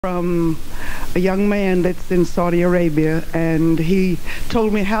from a young man that's in Saudi Arabia, and he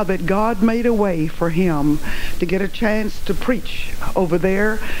told me how that God made a way for him to get a chance to preach over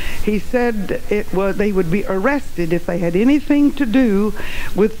there. He said they would be arrested if they had anything to do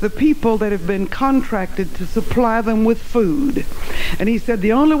with the people that have been contracted to supply them with food. And he said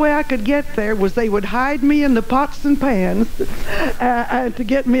the only way I could get there was they would hide me in the pots and pans to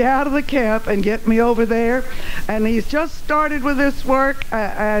get me out of the camp and get me over there. And he's just started with this work,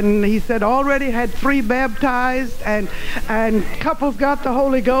 and he said already had 3 baptized, and couples got the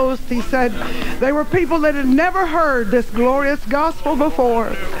Holy Ghost. He said they were people that had never heard this glorious gospel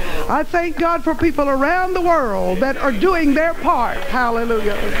before. I thank God for people around the world that are doing their part.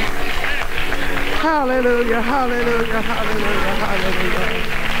 Hallelujah. Hallelujah, hallelujah, hallelujah,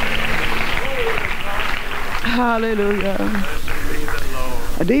 hallelujah. Hallelujah.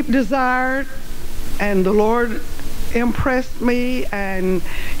 A deep desire, and the Lord impressed me, and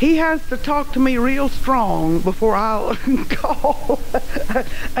he has to talk to me real strong before I'll call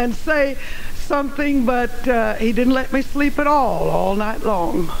and say something, but he didn't let me sleep at all night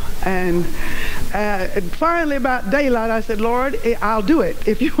long. And finally about daylight I said, Lord, I'll do it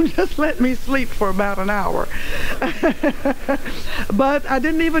if you'll just let me sleep for about an hour. But I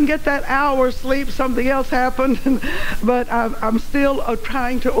didn't even get that hour sleep. Something else happened. But I'm still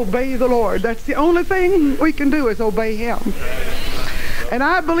trying to obey the Lord. That's the only thing we can do, is obey him. And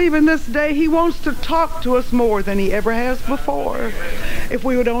I believe in this day he wants to talk to us more than he ever has before, if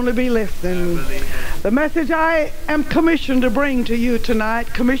we would only be listening. The message I am commissioned to bring to you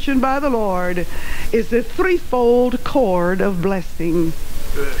tonight, commissioned by the Lord, is the threefold cord of blessing.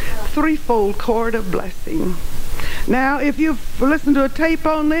 Threefold cord of blessing. Now, if you've listened to a tape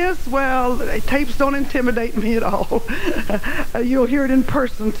on this, well, tapes don't intimidate me at all. You'll hear it in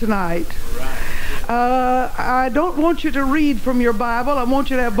person tonight. I don't want you to read from your Bible. I want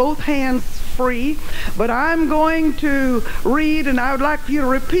you to have both hands free. But I'm going to read, and I would like for you to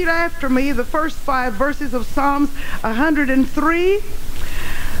repeat after me the first 5 verses of Psalms 103.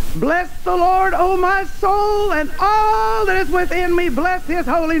 Bless the Lord, O my soul, and all that is within me, bless his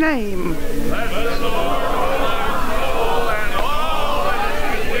holy name. Bless the Lord, O my soul, and all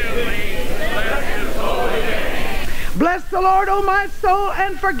that is within me, bless his holy name. Bless the Lord, O my soul,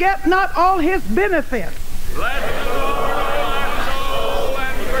 and forget not all his benefits. Bless the Lord, O my soul,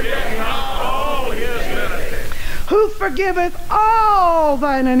 and forget not all his benefits. Who forgiveth all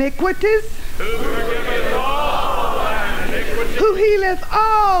thine iniquities. Who forgiveth all thine iniquities. Who healeth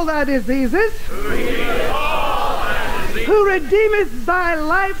all thy diseases. Who healeth all thy diseases. Who redeemeth thy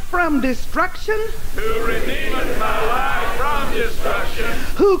life from destruction. Who redeemeth thy life from destruction.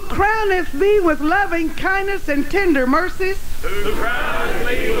 Who crowneth thee with loving kindness and tender mercies. Who crowneth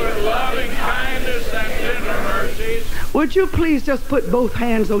thee with loving kindness and tender mercies. Would you please just put both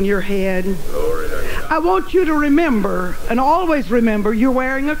hands on your head? I want you to remember, and always remember, you're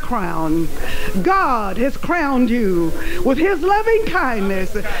wearing a crown. God has crowned you with his loving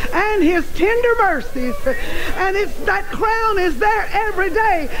kindness and his tender mercies. And that crown is there every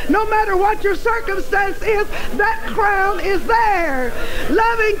day. No matter what your circumstance is, that crown is there.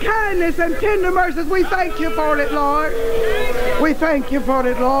 Loving kindness and tender mercies. We thank you for it, Lord. We thank you for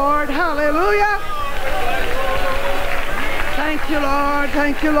it, Lord. Hallelujah. Thank you, Lord.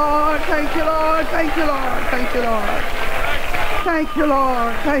 Thank you, Lord. Thank you, Lord. Thank you, Lord. Thank you, Lord. Thank you,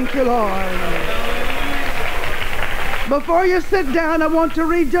 Lord. Thank you, Lord. Before you sit down, I want to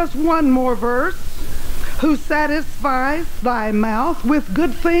read just one more verse. Who satisfies thy mouth with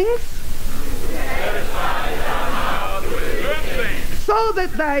good things, so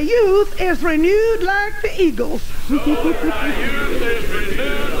that thy youth is renewed like the eagles.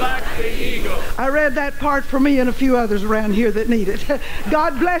 I read that part for me and a few others around here that need it.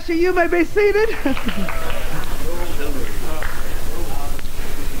 God bless you. You may be seated.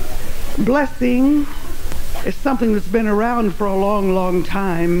 Blessing is something that's been around for a long, long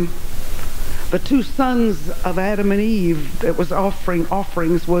time. The 2 sons of Adam and Eve that was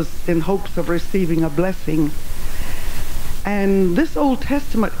offerings was in hopes of receiving a blessing. And this Old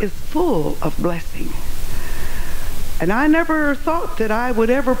Testament is full of blessing. And I never thought that I would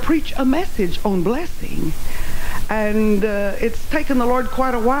ever preach a message on blessing. And it's taken the Lord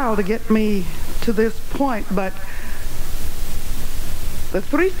quite a while to get me to this point. But the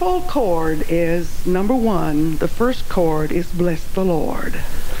threefold cord is, number 1, the first cord is bless the Lord.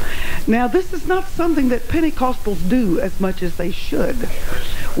 Now, this is not something that Pentecostals do as much as they should.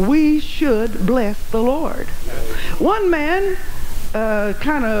 We should bless the Lord. One man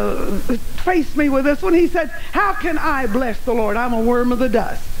kind of faced me with this one. He said, how can I bless the Lord? I'm a worm of the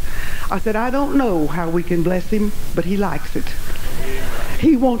dust. I said, I don't know how we can bless him, but he likes it.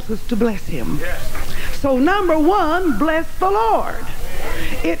 He wants us to bless him. So number one, bless the Lord.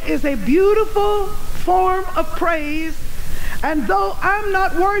 It is a beautiful form of praise. And though I'm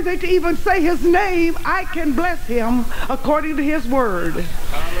not worthy to even say his name, I can bless him according to his word.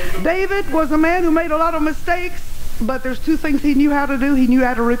 David was a man who made a lot of mistakes, but there's two things he knew how to do. He knew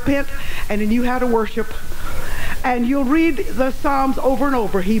how to repent, and he knew how to worship. And you'll read the Psalms over and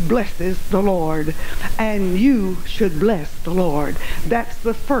over. He blesses the Lord. And you should bless the Lord. That's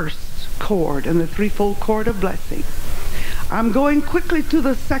the first chord in the threefold chord of blessing. I'm going quickly to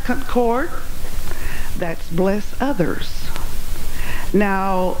the second chord. That's bless others.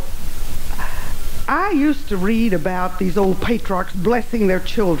 Now, I used to read about these old patriarchs blessing their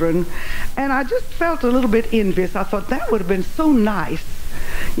children, and I just felt a little bit envious. I thought that would have been so nice,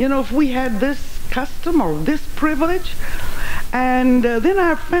 you know, if we had this custom or this privilege. And then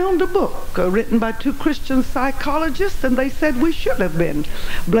I found a book written by two Christian psychologists, and they said we should have been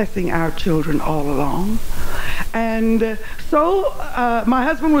blessing our children all along. And so my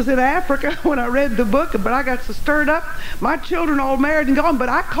husband was in Africa when I read the book, but I got so stirred up. My children all married and gone, but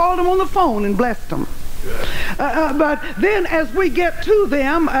I called them on the phone and blessed them. But then as we get to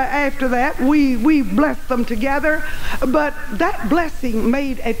them after that, we bless them together. But that blessing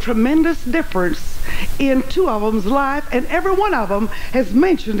made a tremendous difference in two of them's life, and every one of them has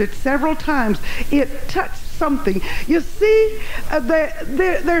mentioned it several times. It touched something. You see,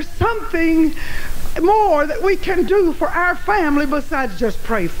 there's something more that we can do for our family besides just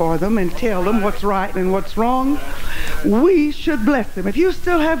pray for them and tell them what's right and what's wrong. We should bless them. If you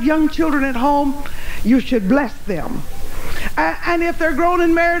still have young children at home, you should bless them. And if they're grown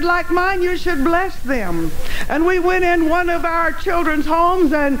and married like mine, you should bless them. And we went in one of our children's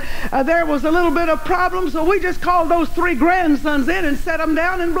homes, and there was a little bit of problem, so we just called those three grandsons in and set them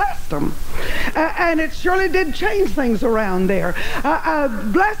down and blessed them. And it surely did change things around there.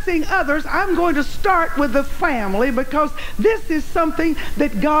 Blessing others, I'm going to start with the family, because this is something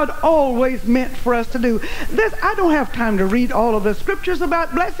that God always meant for us to do. I don't have time to read all of the scriptures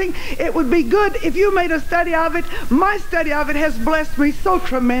about blessing. It would be good if you made a study of it. My study of it has blessed me so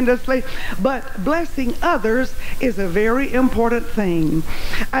tremendously. But blessing others is a very important thing.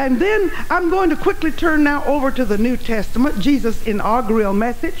 And then I'm going to quickly turn now over to the New Testament, Jesus' inaugural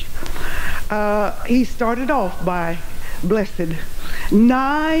message. He started off by blessed.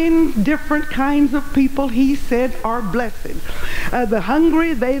 9 different kinds of people, he said, are blessed. The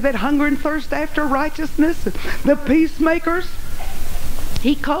hungry, they that hunger and thirst after righteousness, the peacemakers,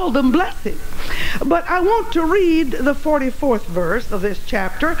 he called them blessed. But I want to read the 44th verse of this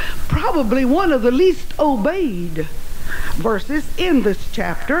chapter, probably one of the least obeyed verses in this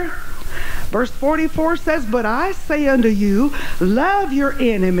chapter. Verse 44 says, "But I say unto you, love your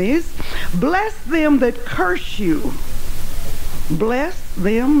enemies, bless them that curse you. Bless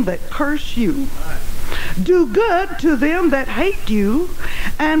them that curse you. Do good to them that hate you,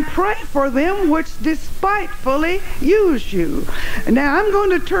 and pray for them which despitefully use you." Now I'm going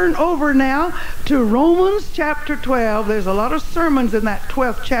to turn over now to Romans chapter 12. There's a lot of sermons in that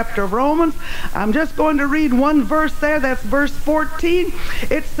 12th chapter of Romans. I'm just going to read one verse there. That's verse 14.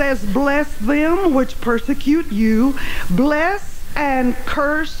 It says, "Bless them which persecute you, bless and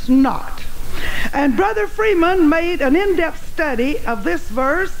curse not." And Brother Freeman made an in-depth study of this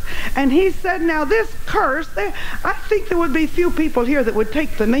verse, and he said, now this curse, I think there would be few people here that would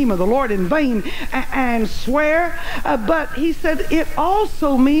take the name of the Lord in vain and swear, but he said it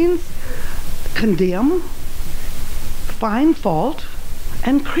also means condemn, find fault,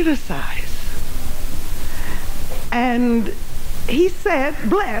 and criticize. And he said,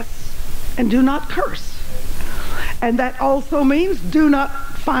 bless and do not curse. And that also means do not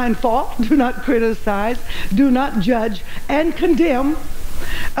find fault, do not criticize, do not judge and condemn.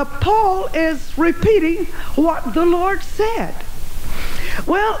 Paul is repeating what the Lord said.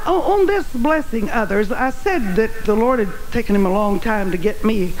 Well, on this blessing others, I said that the Lord had taken him a long time to get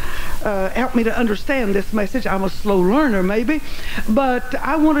me, help me to understand this message. I'm a slow learner maybe, but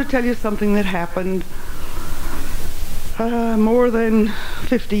I want to tell you something that happened more than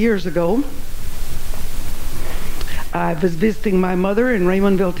 50 years ago. I was visiting my mother in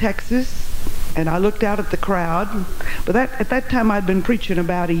Raymondville, Texas, and I looked out at the crowd. But at that time I'd been preaching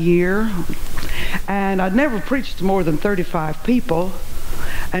about a year, and I'd never preached to more than 35 people,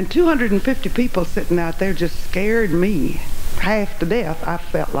 and 250 people sitting out there just scared me half to death, I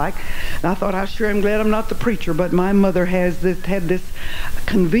felt like. And I thought, I sure am glad I'm not the preacher, but my mother had this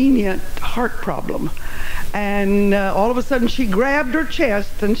convenient heart problem. And all of a sudden she grabbed her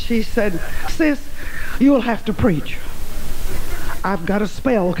chest and she said, "Sis, you'll have to preach. I've got a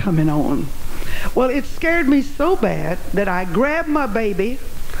spell coming on." Well, it scared me so bad that I grabbed my baby,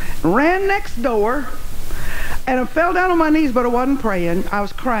 ran next door, and I fell down on my knees, but I wasn't praying. I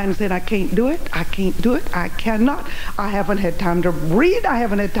was crying, saying, I can't do it. I can't do it. I cannot. I haven't had time to read. I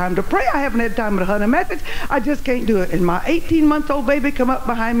haven't had time to pray. I haven't had time to hunt a message. I just can't do it. And my 18-month-old baby come up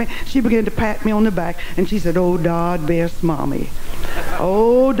behind me. She began to pat me on the back, and she said, oh, Dodd, best mommy.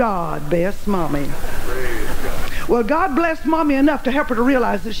 Oh, Dodd, best mommy. Well, God blessed Mommy enough to help her to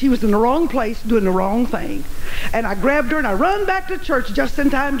realize that she was in the wrong place doing the wrong thing. And I grabbed her and I run back to church just in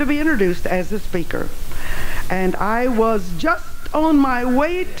time to be introduced as the speaker. And I was just on my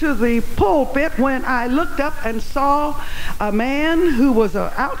way to the pulpit when I looked up and saw a man who was an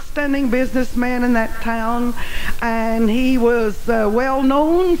outstanding businessman in that town, and he was well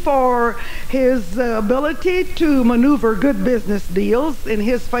known for his ability to maneuver good business deals in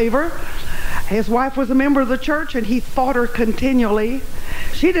his favor. His wife was a member of the church, and he fought her continually.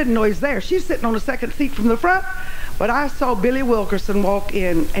 She didn't know he's there. She's sitting on the second seat from the front, but I saw Billy Wilkerson walk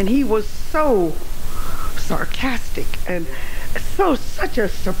in, and he was so sarcastic and such a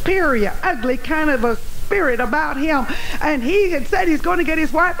superior, ugly kind of a spirit about him. And he had said he's going to get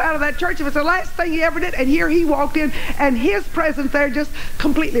his wife out of that church if it's the last thing he ever did. And here he walked in, and his presence there just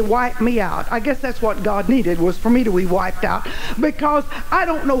completely wiped me out. I guess that's what God needed, was for me to be wiped out, because I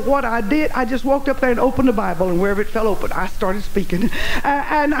don't know what I did. I just walked up there and opened the Bible, and wherever it fell open, I started speaking.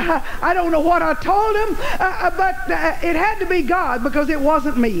 And I don't know what I told him, but it had to be God, because it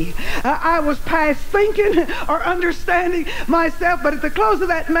wasn't me. I was past thinking or understanding myself. But at the close of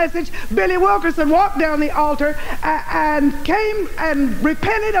that message, Billy Wilkerson walked down the altar and came and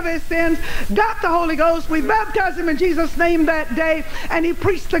repented of his sins, got the Holy Ghost. We baptized him in Jesus' name that day, and he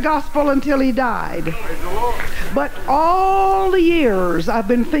preached the gospel until he died. But all the years I've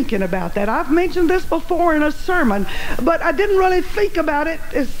been thinking about that. I've mentioned this before in a sermon, but I didn't really think about it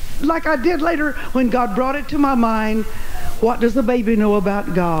like I did later when God brought it to my mind. What does the baby know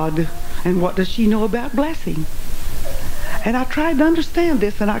about God, and what does she know about blessing? And I tried to understand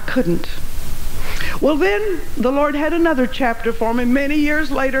this, and I couldn't. Well, then the Lord had another chapter for me. Many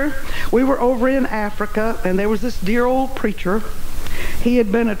years later, we were over in Africa, and there was this dear old preacher. He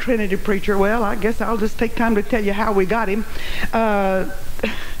had been a Trinity preacher. Well, I guess I'll just take time to tell you how we got him.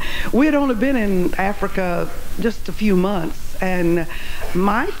 We had only been in Africa just a few months, and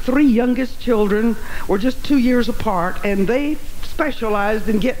my 3 youngest children were just 2 years apart, and they specialized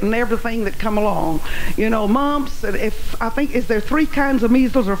in getting everything that come along. You know, mumps, and I think, is there 3 kinds of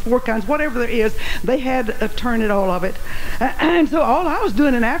measles or 4 kinds, whatever there is, they had to turn it all of it. And so all I was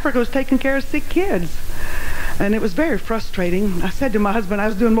doing in Africa was taking care of sick kids. And it was very frustrating. I said to my husband, I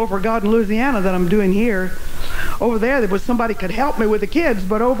was doing more for God in Louisiana than I'm doing here. Over there was somebody could help me with the kids,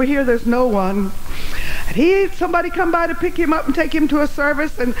 but over here there's no one. And somebody come by to pick him up and take him to a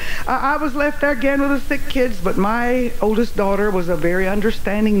service, and I was left there again with the sick kids. But my oldest daughter was a very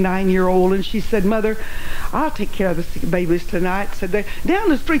understanding 9-year-old, and she said, Mother, I'll take care of the sick babies tonight. Said, down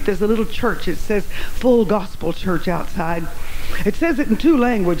the street there's a little church. It says Full Gospel Church outside. It says it in 2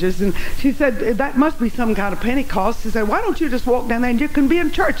 languages, and she said, that must be some kind of Pentecost. She said, why don't you just walk down there and you can be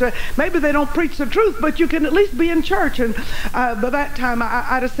in church? Maybe they don't preach the truth, but you can at least be in church. And by that time,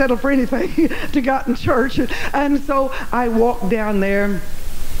 I'd have settled for anything to get in church. And so I walked down there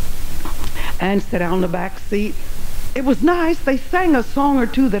and sat down in the back seat. It was nice. They sang a song or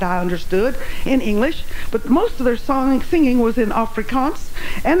 2 that I understood in English, but most of their singing was in Afrikaans.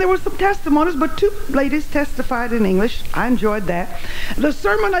 And there were some testimonies, but 2 ladies testified in English. I enjoyed that. The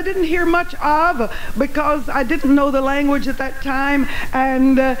sermon I didn't hear much of because I didn't know the language at that time,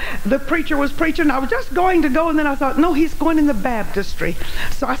 and the preacher was preaching. I was just going to go, and then I thought, no, he's going in the baptistry.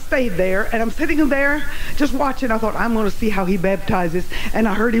 So I stayed there, and I'm sitting there just watching. I thought, I'm going to see how he baptizes. And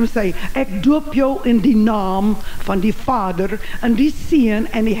I heard him say, Ek doop jou in die naam van die Vader en die Seun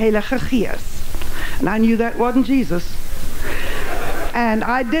en die Heilige Geest. And I knew that wasn't Jesus. And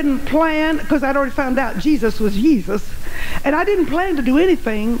I didn't plan, because I'd already found out Jesus was Jesus. And I didn't plan to do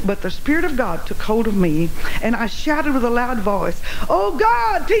anything, but the Spirit of God took hold of me, and I shouted with a loud voice, oh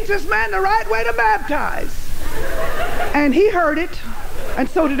God, teach this man the right way to baptize. And he heard it, and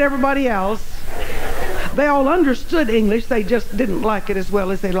so did everybody else. They all understood English, they just didn't like it as well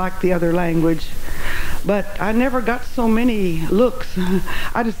as they liked the other language. But I never got so many looks.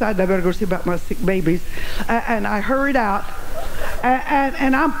 I decided I better go see about my sick babies. And I hurried out.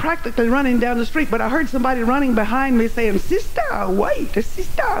 And I'm practically running down the street, but I heard somebody running behind me saying, Sister, wait.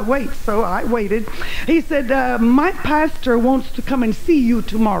 Sister, wait. So I waited. He said, my pastor wants to come and see you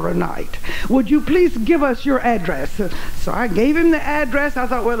tomorrow night. Would you please give us your address? So I gave him the address. I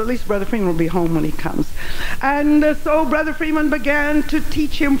thought, well, at least Brother Freeman will be home when he comes. And so Brother Freeman began to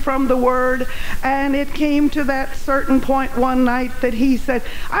teach him from the Word, and it came to that certain point one night that he said,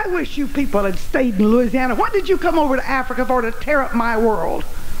 I wish you people had stayed in Louisiana. Why did you come over to Africa for to tear up my world?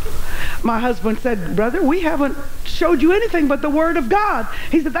 My husband said, brother, we haven't showed you anything but the Word of God.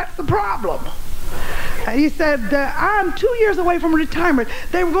 He said, that's the problem. He said, I'm 2 years away from retirement.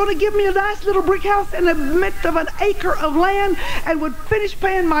 They were going to give me a nice little brick house in the midst of an acre of land and would finish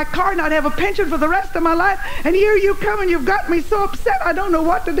paying my car, and I'd have a pension for the rest of my life. And here you come, and you've got me so upset I don't know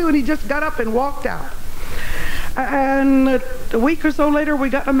what to do. And he just got up and walked out. And a week or so later, we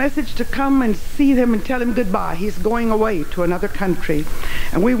got a message to come and see him and tell him goodbye. He's going away to another country.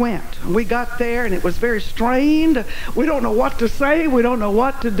 And we went. We got there, and it was very strained. We don't know what to say. We don't know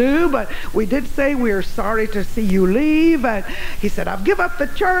what to do. But we did say, we are sorry to see you leave. And he said, I've given up the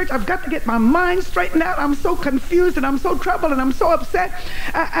church. I've got to get my mind straightened out. I'm so confused, and I'm so troubled, and I'm so upset.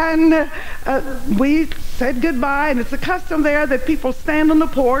 And we said goodbye. And it's a custom there that people stand on the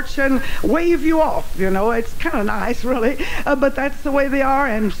porch and wave you off. You know, it's kind of nice, really, but that's the way they are.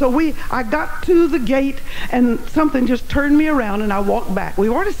 And so I got to the gate, and something just turned me around, and I walked back. We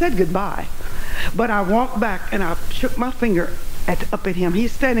already said goodbye, but I walked back, and I shook my finger up at him.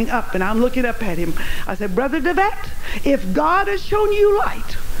 He's standing up, and I'm looking up at him. I said, Brother DeVette, if God has shown you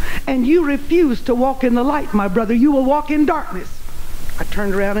light, and you refuse to walk in the light, my brother, you will walk in darkness. I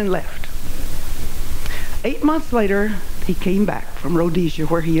turned around and left. 8 months later, he came back from Rhodesia,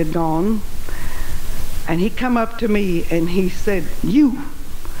 where he had gone. And he come up to me and he said, you.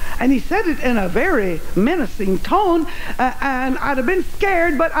 And he said it in a very menacing tone, and I'd have been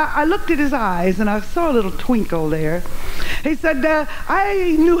scared, but I looked at his eyes and I saw a little twinkle there. He said,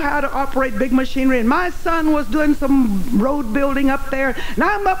 I knew how to operate big machinery, and my son was doing some road building up there, and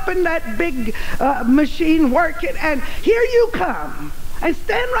I'm up in that big machine working, and here you come. And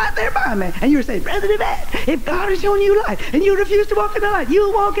stand right there by me. And you're saying, Brother DeVette, if God has shown you light and you refuse to walk in the light,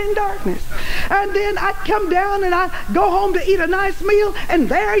 you'll walk in darkness. And then I'd come down and I'd go home to eat a nice meal, and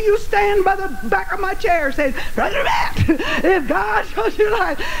there you stand by the back of my chair saying, Brother DeVette, if God shows you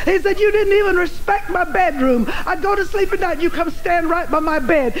light. He said, you didn't even respect my bedroom. I'd go to sleep at night, and you come stand right by my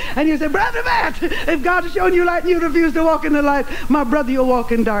bed. And you say, Brother DeVette, if God has shown you light and you refuse to walk in the light, my brother, you'll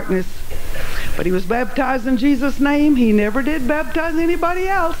walk in darkness. But he was baptized in Jesus' name. He never did baptize anybody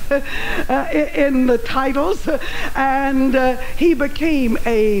else in the titles. And he became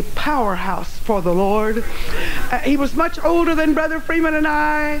a powerhouse for the Lord. He was much older than Brother Freeman and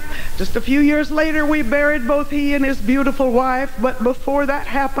I. Just a few years later, we buried both he and his beautiful wife. But before that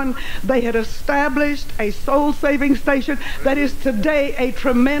happened, they had established a soul-saving station that is today a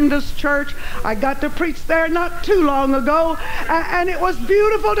tremendous church. I got to preach there not too long ago, and it was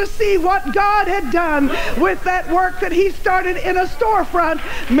beautiful to see what God had done with that work that he started in a storefront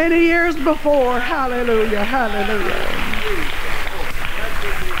many years before. Hallelujah, hallelujah.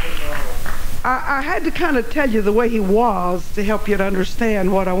 I had to kind of tell you the way he was to help you to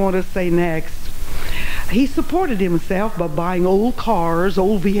understand what I want to say next. He supported himself by buying old cars,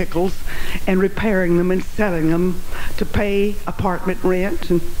 old vehicles, and repairing them and selling them to pay apartment rent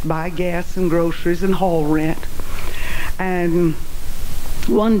and buy gas and groceries and hall rent. And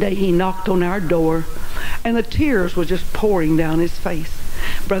one day he knocked on our door, and the tears were just pouring down his face.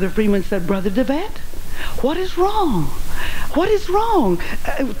 Brother Freeman said, Brother DeVette, what is wrong? What is wrong?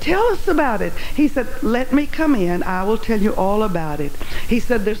 Tell us about it. He said, let me come in. I will tell you all about it. He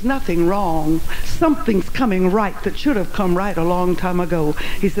said, there's nothing wrong. Something's coming right that should have come right a long time ago.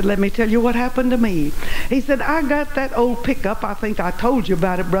 He said, let me tell you what happened to me. He said, I got that old pickup. I think I told you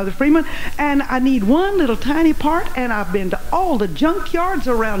about it, Brother Freeman. And I need one little tiny part. And I've been to all the junkyards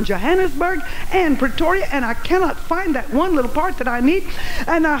around Johannesburg and Pretoria, and I cannot find that one little part that I need.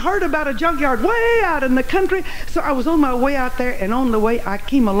 And I heard about a junkyard way out in the country. So I was on my way out there, and on the way I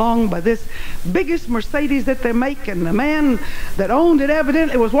came along by this biggest Mercedes that they make, and the man that owned it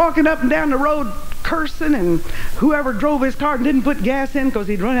evidently was walking up and down the road cursing, and whoever drove his car didn't put gas in because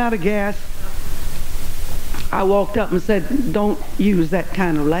he'd run out of gas. I walked up and said, don't use that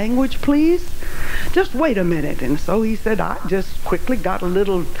kind of language, please. Just wait a minute. And so he said, I just quickly got a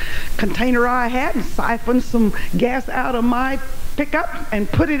little container I had and siphoned some gas out of my pickup and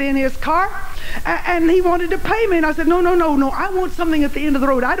put it in his car, and he wanted to pay me, and I said, no, I want something at the end of the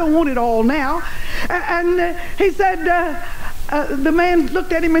road. I don't want it all now. And he said, the man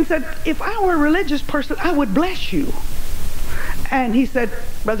looked at him and said, if I were a religious person, I would bless you. And he said,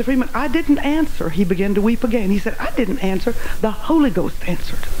 Brother Freeman, I didn't answer. He began to weep again. He said, I didn't answer. The Holy Ghost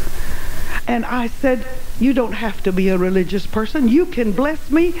answered. And I said, you don't have to be a religious person. You can bless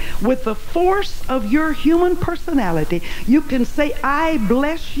me with the force of your human personality. You can say, I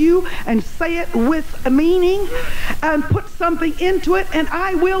bless you, and say it with a meaning and put something into it, and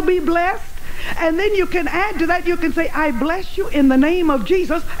I will be blessed. And then you can add to that, you can say, I bless you in the name of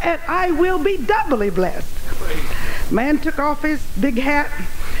Jesus, and I will be doubly blessed. Man took off his big hat,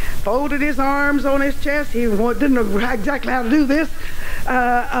 folded his arms on his chest. He didn't know exactly how to do this.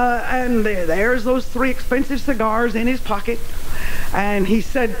 And there's those 3 expensive cigars in his pocket. And he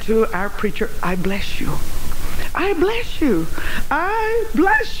said to our preacher, I bless you. I bless you. I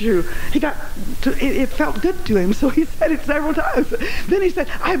bless you. It felt good to him, so he said it several times. Then he said,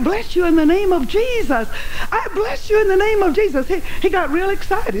 I bless you in the name of Jesus. I bless you in the name of Jesus. He got real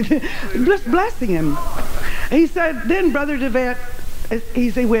excited, just blessing him. He said, then Brother DeVette, as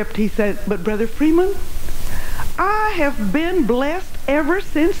he wept, he said, but Brother Freeman, I have been blessed ever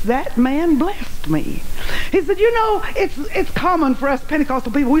since that man blessed me. He said, you know, it's common for us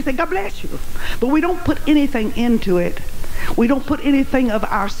Pentecostal people. We say, God bless you. But we don't put anything into it. We don't put anything of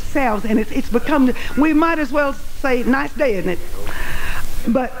ourselves in it. It's become, we might as well say, nice day, isn't it?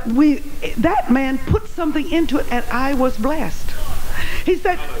 But that man put something into it, and I was blessed. He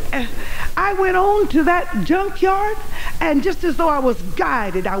said, I went on to that junkyard, and just as though I was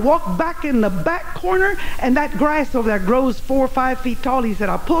guided, I walked back in the back corner, and that grass over there grows 4 or 5 feet tall. He said,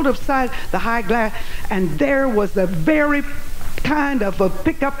 I pulled aside the high glass, and there was the very kind of a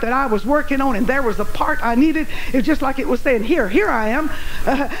pickup that I was working on, and there was a part I needed. It was just like it was saying, here I am.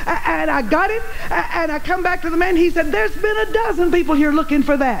 And I got it, and I come back to the man. He said, there's been a dozen people here looking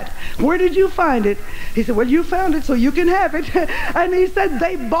for that. Where did you find it? He said, well, you found it, so you can have it. And he said,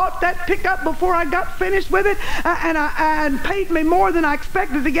 they bought that pickup before I got finished with it, and paid me more than I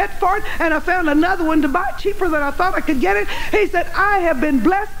expected to get for it, and I found another one to buy cheaper than I thought I could get it. He said, I have been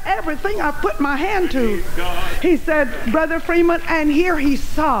blessed everything I put my hand to. He said, Brother Freeman, and here he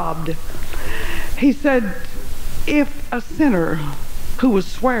sobbed. He said, if a sinner who was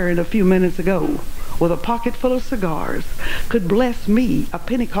swearing a few minutes ago with a pocket full of cigars could bless me, a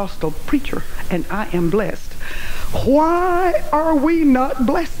Pentecostal preacher, and I am blessed, why are we not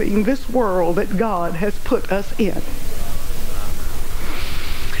blessing this world that God has put us in?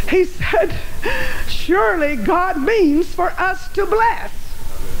 He said, surely God means for us to bless.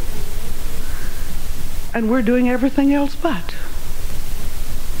 And we're doing everything else but.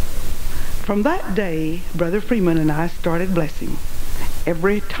 From that day, Brother Freeman and I started blessing.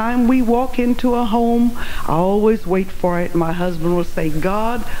 Every time we walk into a home, I always wait for it. My husband will say,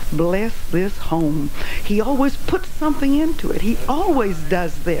 God bless this home. He always puts something into it. He always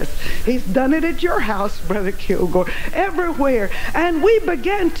does this. He's done it at your house, Brother Kilgore, everywhere. And we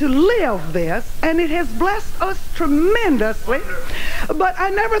began to live this, and it has blessed us tremendously. But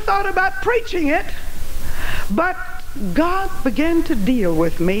I never thought about preaching it. But God began to deal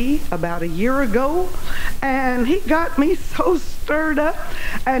with me about a year ago, and he got me so stirred up,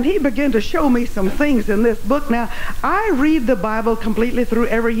 and he began to show me some things in this book. Now, I read the Bible completely through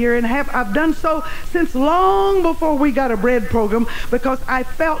every year, and I've done so since long before we got a bread program, because I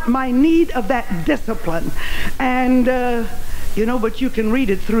felt my need of that discipline. And you know, but you can read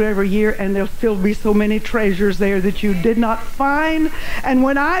it through every year, and there'll still be so many treasures there that you did not find. And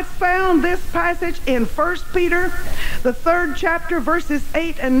when I found this passage in 1 Peter, the 3rd chapter, verses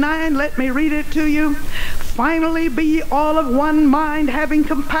 8 and 9, let me read it to you. Finally, be ye all of one mind, having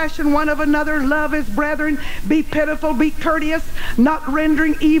compassion one of another, love as brethren, be pitiful, be courteous, not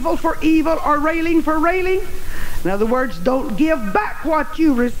rendering evil for evil or railing for railing. In other words, don't give back what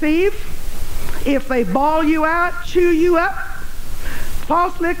you receive. If they bawl you out, chew you up,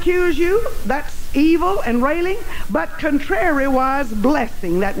 falsely accuse you, that's evil and railing. But contrariwise,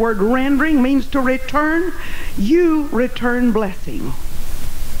 blessing. That word rendering means to return. You return blessing.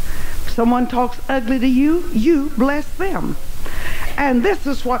 If someone talks ugly to you, you bless them. And this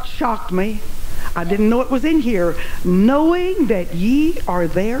is what shocked me. I didn't know it was in here. Knowing that ye are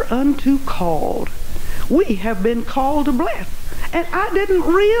thereunto called. We have been called to bless. And I didn't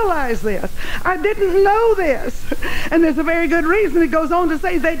realize this. I didn't know this. And there's a very good reason. It goes on to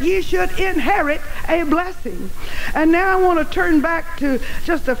say that ye should inherit a blessing. And now I want to turn back to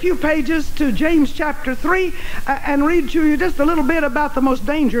just a few pages to James chapter 3 and read to you just a little bit about the most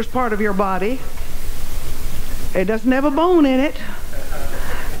dangerous part of your body. It doesn't have a bone in it.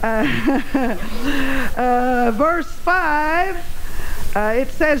 Verse 5. It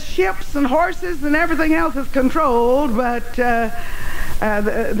says ships and horses and everything else is controlled, but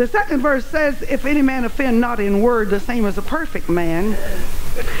The second verse says, if any man offend not in word, the same as a perfect man.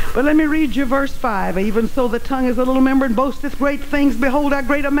 But let me read you verse 5. Even so the tongue is a little member and boasteth great things. Behold, how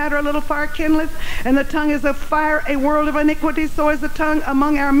great a matter a little fire kindleth. And the tongue is a fire, a world of iniquity. So is the tongue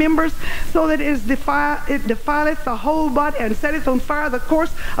among our members, so that it defileth the whole body, and setteth on fire the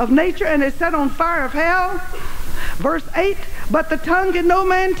course of nature, and is set on fire of hell. Verse 8, but the tongue can no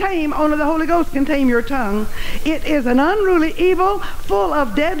man tame, only the Holy Ghost can tame your tongue. It is an unruly evil, full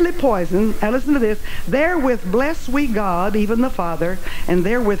of deadly poison. Now listen to this. Therewith bless we God, even the Father, and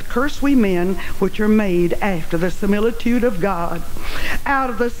therewith curse we men, which are made after the similitude of God. Out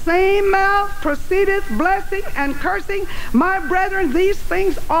of the same mouth proceedeth blessing and cursing. My brethren, these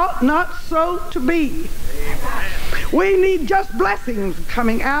things ought not so to be. We need just blessings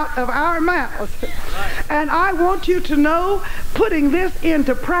coming out of our mouths. And I want you to know, putting this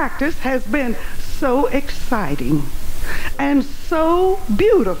into practice has been so exciting and so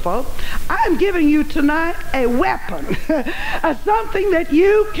beautiful. I'm giving you tonight a weapon, something that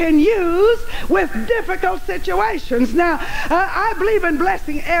you can use with difficult situations. Now, I believe in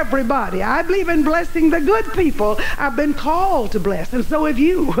blessing everybody. I believe in blessing the good people I've been called to bless, and so have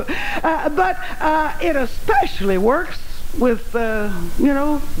you. But it especially works with,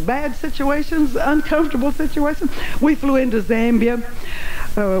 bad situations, uncomfortable situations. We flew into Zambia.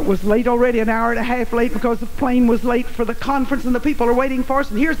 Was late already, an hour and a half late, because the plane was late for the conference, and the people are waiting for us.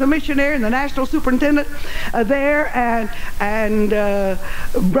 And here's the missionary and the national superintendent there, and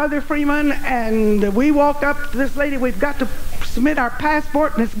Brother Freeman, and we walked up to this lady. We've got to submit our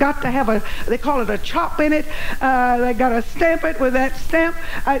passport, and it's got to have they call it a chop in it. They got to stamp it with that stamp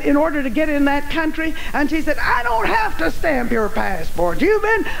in order to get in that country. And she said, I don't have to stamp your passport. You've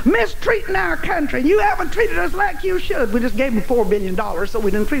been mistreating our country. You haven't treated us like you should. We just gave them $4 billion, so we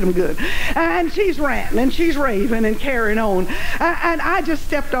didn't treat them good. And she's ranting and she's raving and carrying on. And I just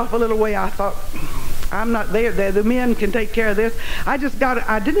stepped off a little way. I thought, I'm not there. The men can take care of this. I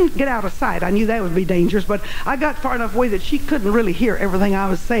didn't get out of sight. I knew that would be dangerous, but I got far enough away that she couldn't really hear everything I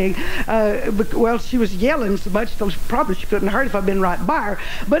was saying. Well, she was yelling so much, so she couldn't hear it if I'd been right by her.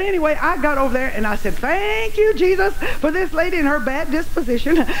 But anyway, I got over there and I said, thank you, Jesus, for this lady and her bad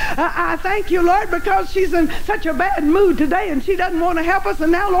disposition. I thank you, Lord, because she's in such a bad mood today and she doesn't want to help us.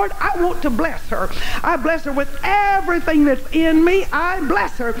 And now, Lord, I want to bless her. I bless her with everything that's in me. I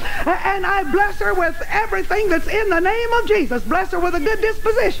bless her. And I bless her with everything that's in the name of Jesus. Bless her with a good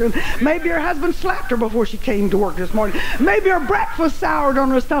disposition. Maybe her husband slapped her before she came to work this morning. Maybe her breakfast soured on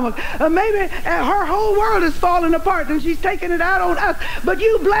her stomach. Maybe her whole world is falling apart and she's taking it out on us. But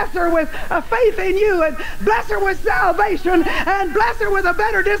you bless her with a faith in you, and bless her with salvation, and bless her with a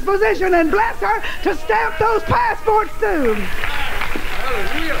better disposition, and bless her to stamp those passports too.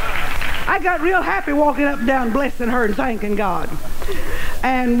 Hallelujah. I got real happy walking up and down blessing her and thanking God.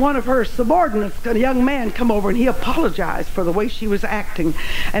 And one of her subordinates, a young man, come over and he apologized for the way she was acting.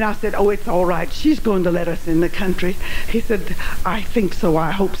 And I said, oh, it's all right. She's going to let us in the country. He said, I think so. I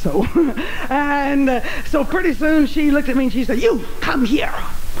hope so. And so pretty soon she looked at me and she said, you come here.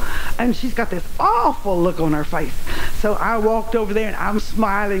 And she's got this awful look on her face. So I walked over there and I'm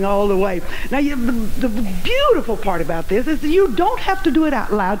smiling all the way. Now, the beautiful part about this is that you don't have to do it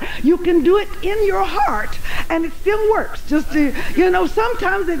out loud. You can do it in your heart and it still works. Just to,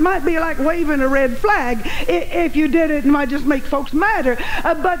 sometimes it might be like waving a red flag. If you did it, it might just make folks madder.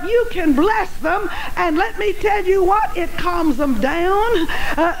 But you can bless them, and let me tell you what, it calms them down.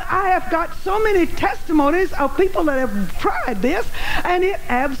 I have got so many testimonies of people that have tried this, and it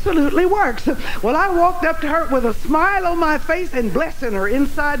absolutely works. Well, I walked up to her with a smile on my face and blessing her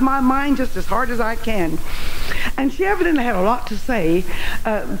inside my mind just as hard as I can. And she evidently had a lot to say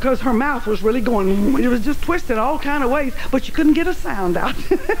because her mouth was really going, it was just twisted all kind of ways, but she couldn't get a sound out.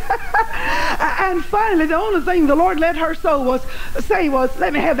 And finally, the only thing the Lord let her say was,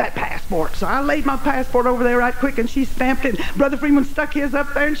 let me have that passport. So I laid my passport over there right quick and she stamped it. Brother Freeman stuck his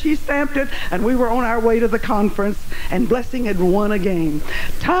up there and she stamped it, and we were on our way to the conference, and blessing had won again.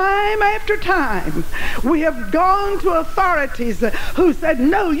 Time after time, we have gone to authorities who said,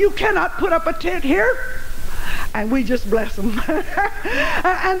 no, you cannot put up a tent here. And we just bless them.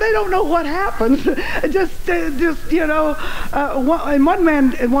 And they don't know what happens. And one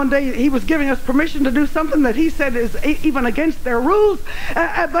man, one day, he was giving us permission to do something that he said is even against their rules.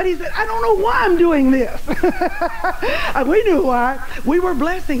 But he said, I don't know why I'm doing this. And we knew why. We were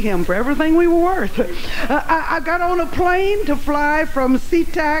blessing him for everything we were worth. I got on a plane to fly from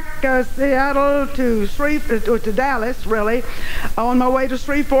SeaTac, Seattle, to Dallas, really, on my way to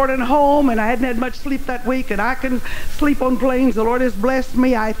Threefold and home. And I hadn't had much sleep that week. And I can sleep on planes. The Lord has blessed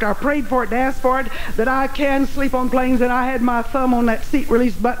me. After I prayed for it and asked for it, that I can sleep on planes, and I had my thumb on that seat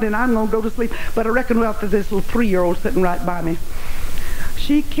release button, and I'm going to go to sleep. But I reckon well, after this little 3-year-old sitting right by me.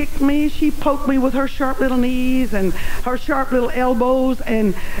 She kicked me, she poked me with her sharp little knees and her sharp little elbows,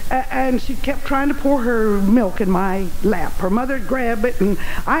 and she kept trying to pour her milk in my lap. Her mother grabbed it, and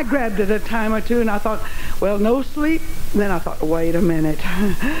I grabbed it a time or two, and I thought, well, no sleep. And then I thought, wait a minute,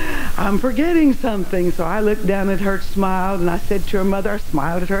 I'm forgetting something. So I looked down at her, smiled, and I said to her mother, I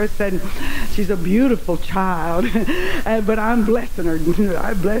smiled at her, I said, she's a beautiful child, but I'm blessing her.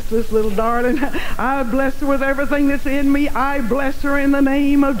 I bless this little darling. I bless her with everything that's in me. I bless her in the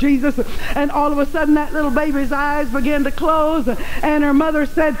name of Jesus. And all of a sudden that little baby's eyes began to close, and her mother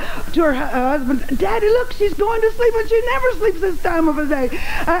said to her husband, Daddy, look, she's going to sleep, and she never sleeps this time of the day.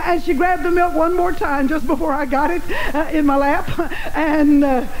 And she grabbed the milk one more time just before I got it in my lap, and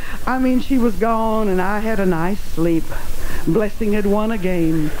I mean, she was gone, and I had a nice sleep. Blessing had won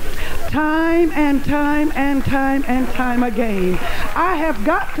again. Time and time and time and time again. I have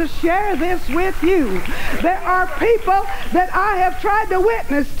got to share this with you. There are people that I have tried to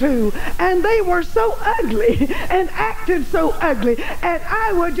witness to, and they were so ugly and acted so ugly, and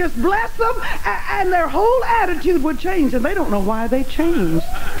I would just bless them, and their whole attitude would change, and they don't know why they changed.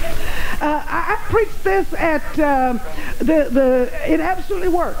 I preached this at it absolutely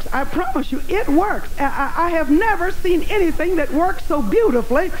works. I promise you, it works. I have never seen anything that works so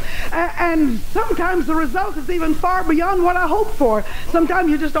beautifully, and sometimes the result is even far beyond what I hoped for. Sometimes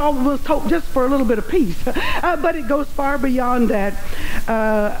you just almost hope just for a little bit of peace, but it goes far beyond that.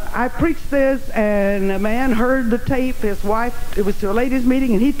 I preached this, and a man heard the tape. His wife, it was to a ladies'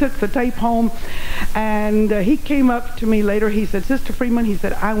 meeting, and he took the tape home, and he came up to me later. He said, Sister Freeman, he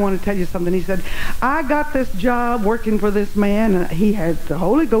said, I want to tell you something. He said, I got this job working for this man, and he had the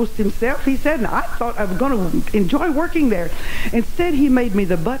Holy Ghost himself, he said, and I thought I was going to enjoy working there. Instead, he made me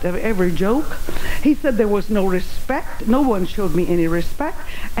the butt of every joke. He said there was no respect. No one showed me any respect,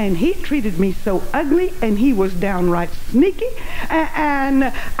 and he treated me so ugly, and he was downright sneaky, and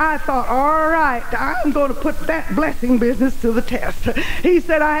I thought, all right, I'm going to put that blessing business to the test. He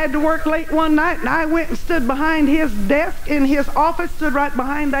said I had to work late one night, and I went and stood behind his desk in his office, stood right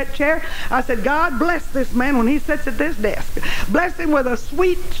behind that chair. I said, God bless this man when he sits at this desk. Bless him with a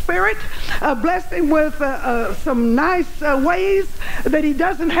sweet spirit. Bless him with some nice ways that he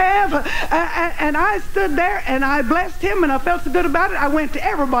doesn't have. And I stood there, and I blessed him, and I felt so good about it. I went to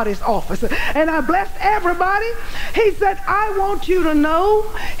everybody's office, and I blessed everybody. He said, I want you to know,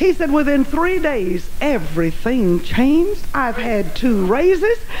 he said, within 3 days, everything changed. I've had 2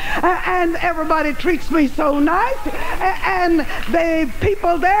 raises, and everybody treats me so nice, and the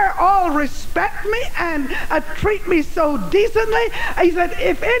people there all respect me and treat me so decently. He said,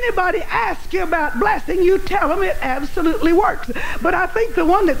 if anybody asks you about blessing, you tell them it absolutely works. But I think the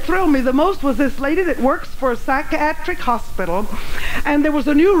one that thrilled me the most was this lady that works for a psychiatric hospital, and there was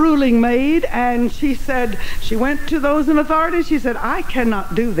a new ruling made, and she said, she went to those in authority, she said, I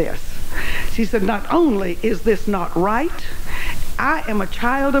cannot do this. She said, not only is this not right, I am a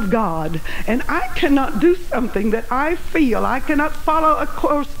child of God, and I cannot do something that I feel. I cannot follow a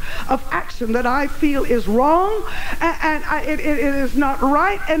course of action that I feel is wrong, and it is not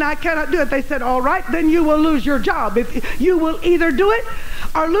right, and I cannot do it. They said, all right, then you will lose your job. If you will either do it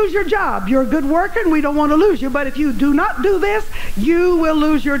or lose your job. You're a good worker, and we don't want to lose you, but if you do not do this, you will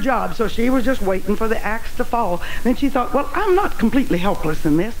lose your job. So she was just waiting for the axe to fall. Then she thought, well, I'm not completely helpless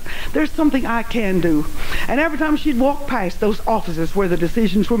in this. There's something I can do. And every time she'd walk past those offices where the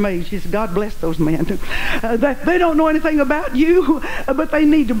decisions were made, she said, God bless those men. They don't know anything about you, but they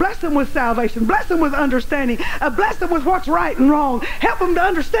need to bless them with salvation, bless them with understanding, bless them with what's right and wrong, help them to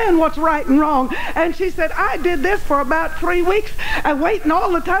understand what's right and wrong. And she said, I did this for about 3 weeks, waiting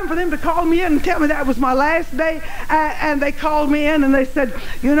all the time for them to call me in and tell me that was my last day. And they called me in, and they said,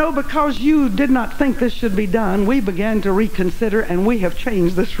 you know, because you did not think this should be done, we began to reconsider, and we have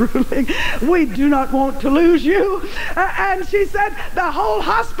changed this ruling. We do not want to lose you. And she said, the whole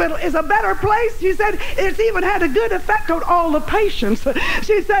hospital is a better place. She said, it's even had a good effect on all the patients.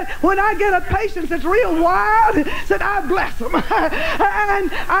 She said, when I get a patient that's real wild, said, I bless them.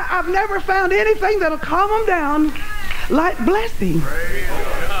 And I've never found anything that'll calm them down like blessing.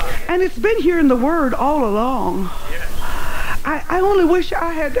 And it's been here in the Word all along. I only wish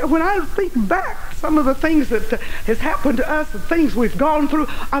I had, when I think back some of the things that has happened to us, the things we've gone through,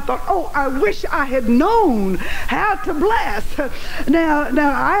 I thought, oh, I wish I had known how to bless. Now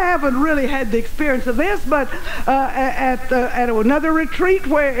I haven't really had the experience of this, but at another retreat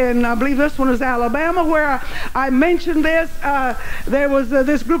and I believe this one was Alabama, where I mentioned this, there was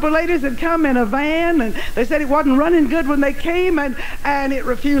this group of ladies that come in a van, and they said it wasn't running good when they came, and it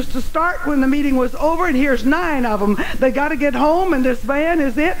refused to start when the meeting was over, and here's 9 of them. They got to get home, and this van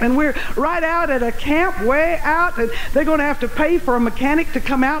is it, and we're right out at a camp way out, and they're going to have to pay for a mechanic to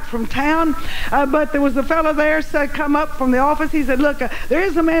come out from town. But there was a fellow there said, come up from the office. He said, look, there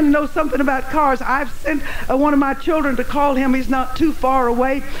is a man who knows something about cars. I've sent one of my children to call him. He's not too far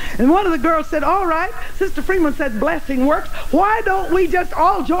away. And one of the girls said, all right, Sister Freeman said blessing works. Why don't we just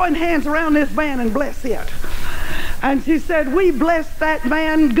all join hands around this van and bless it? And she said, we blessed that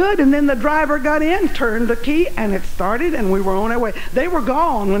van good, and then the driver got in, turned the key, and it started, and we were on our way. They were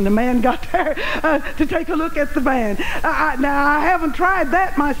gone when the man got there to take a look at the van. Now, I haven't tried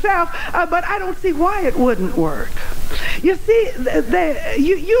that myself, but I don't see why it wouldn't work. You see,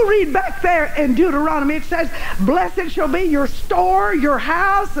 you read back there in Deuteronomy, it says, blessed shall be your store, your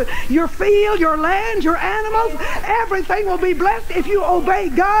house, your field, your land, your animals. Everything will be blessed if you obey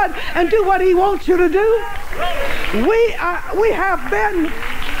God and do what He wants you to do. We have been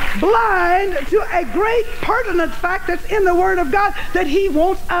blind to a great pertinent fact that's in the Word of God, that He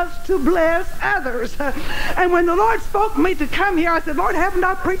wants us to bless others. And when the Lord spoke to me to come here, I said, Lord, haven't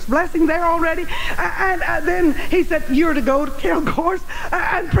I preached blessing there already? And then He said, you're to go to Kilgore's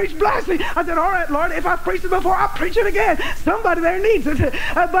and preach blessing. I said, all right, Lord, if I preached it before, I'll preach it again. Somebody there needs it.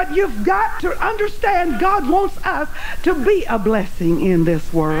 But you've got to understand, God wants us to be a blessing in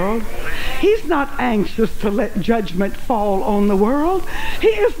this world. He's not anxious to let judgment fall on the world. He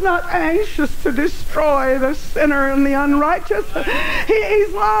is not anxious to destroy the sinner and the unrighteous.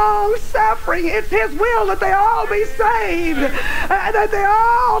 He's long-suffering. It's His will that they all be saved, that they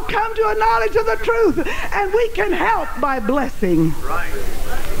all come to a knowledge of the truth, and we can help by blessing.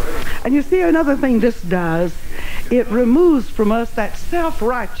 And you see, another thing this does, it removes from us that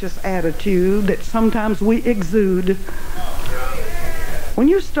self-righteous attitude that sometimes we exude. When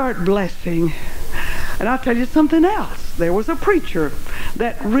you start blessing, and I'll tell you something else. There was a preacher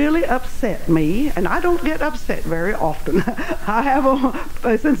that really upset me, and I don't get upset very often. I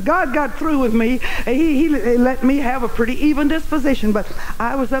have, since God got through with me, he let me have a pretty even disposition, but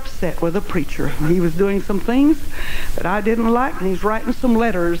I was upset with a preacher. He was doing some things that I didn't like, and he's writing some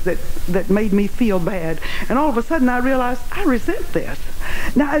letters that made me feel bad. And all of a sudden I realized I resent this.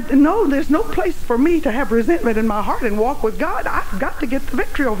 Now, no, there's no place for me to have resentment in my heart and walk with God. I've got to get the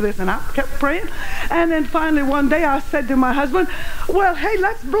victory over this. And I kept praying. And then finally one day I said to my husband, well, hey,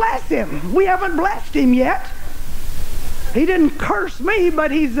 let's bless him. We haven't blessed him yet. He didn't curse me,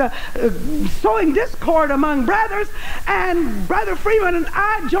 but he's sowing discord among brothers. And Brother Freeman and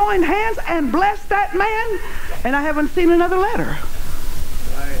I joined hands and blessed that man. And I haven't seen another letter.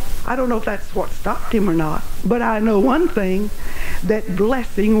 I don't know if that's what stopped him or not, but I know one thing, that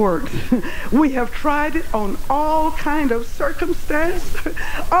blessing works. We have tried it on all kind of circumstances,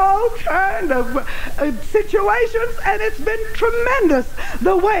 all kind of situations, and it's been tremendous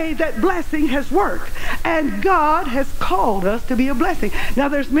the way that blessing has worked. And God has called us to be a blessing. Now,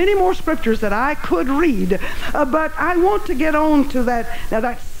 there's many more scriptures that I could read, but I want to get on to that. Now,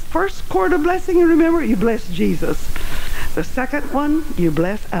 that first cord of blessing, you remember, you bless Jesus. The second one, you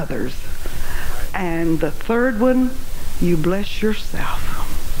bless others. And the third one, you bless yourself.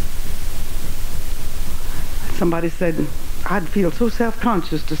 Somebody said, I'd feel so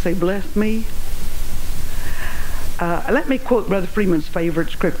self-conscious to say, bless me. Let me quote Brother Freeman's favorite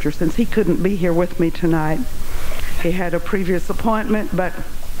scripture, since he couldn't be here with me tonight. He had a previous appointment, but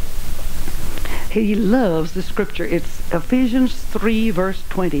he loves the scripture. It's Ephesians 3, verse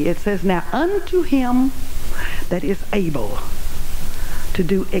 20. It says, now unto him that is able to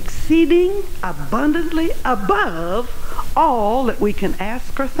do exceeding abundantly above all that we can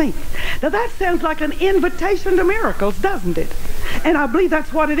ask or think. Now that sounds like an invitation to miracles, doesn't it? And I believe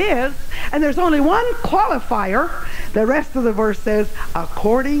that's what it is. And there's only one qualifier. The rest of the verse says,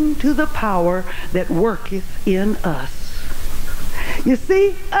 according to the power that worketh in us. You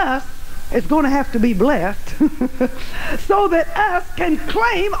see, us is going to have to be blessed so that us can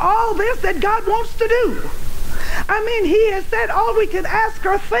claim all this that God wants to do. I mean, He has said all we can ask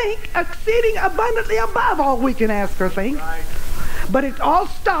or think, exceeding abundantly above all we can ask or think. Right. But it all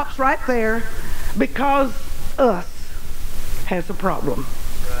stops right there because us has a problem.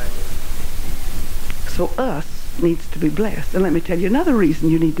 Right. So us needs to be blessed. And let me tell you another reason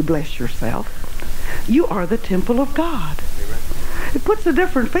you need to bless yourself. You are the temple of God. Amen. It puts a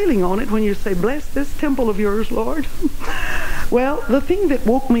different feeling on it when you say, bless this temple of yours, Lord. Well, the thing that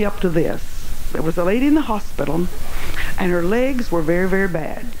woke me up to this, there was a lady in the hospital, and her legs were very, very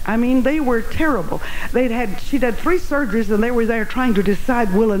bad. I mean, they were terrible. She'd had 3 surgeries, and they were there trying to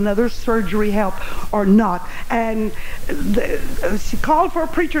decide, will another surgery help or not? And she called for a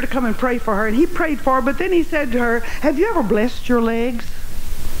preacher to come and pray for her, and he prayed for her, but then he said to her, have you ever blessed your legs?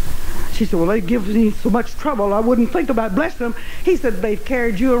 She said, well, they give me so much trouble, I wouldn't think about blessing them. He said, they've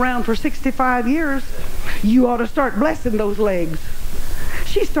carried you around for 65 years. You ought to start blessing those legs.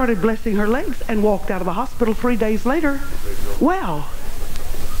 She started blessing her legs and walked out of the hospital 3 days later. Well,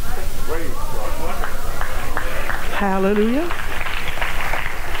 hallelujah.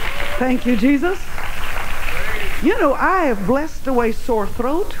 Thank you, Jesus. You know, I have blessed away sore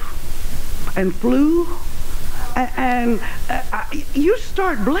throat and flu. And you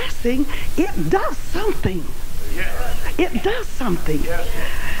start blessing, it does something. It does something.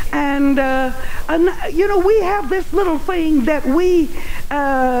 And you know, we have this little thing that we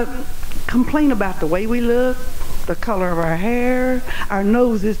complain about the way we look, the color of our hair, our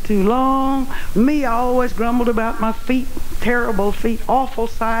nose is too long. Me, I always grumbled about my feet, terrible feet, awful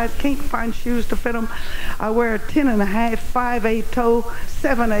size, can't find shoes to fit them. I wear a 10.5, 5/8 toe,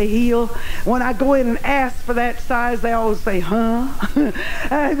 7/8 heel. When I go in and ask for that size, they always say, huh?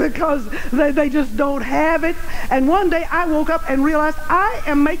 Because they just don't have it. And one day I woke up and realized I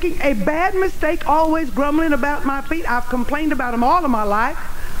am making a bad mistake, always grumbling about my feet. I've complained about them all of my life.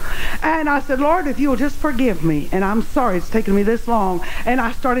 And I said, Lord, if you'll just forgive me, and I'm sorry it's taken me this long. And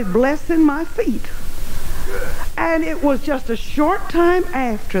I started blessing my feet. And it was just a short time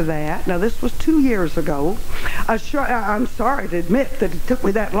after that. Now, this was 2 years ago. I'm sorry to admit that it took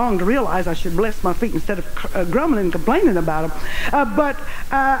me that long to realize I should bless my feet instead of grumbling and complaining about them. But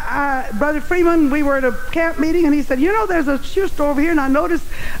Brother Freeman, we were at a camp meeting, and he said, you know, there's a shoe store over here, and I noticed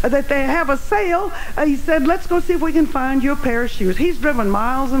that they have a sale. He said, let's go see if we can find you a pair of shoes. He's driven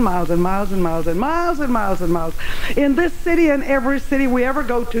miles and miles and miles and miles and miles and miles and miles in this city and every city we ever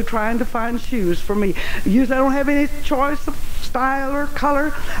go to trying to find shoes for me. Usually I don't have any choice of style or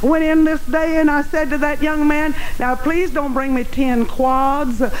color. I went in this day and I said to that young man, now please don't bring me 10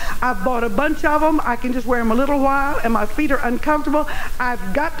 quads. I've bought a bunch of them. I can just wear them a little while and my feet are uncomfortable.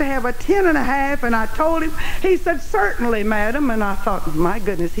 I've got to have a 10.5. And I told him. He said, certainly, madam. And I thought, my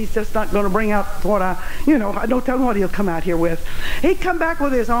goodness, he's just not going to bring out what I don't tell him what he'll come out here with. He come back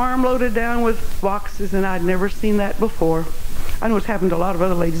with his arm loaded down with boxes, and I'd never seen that before. I know it's happened to a lot of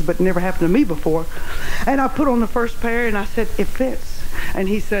other ladies, but it never happened to me before. And I put on the first pair, and I said, it fits. And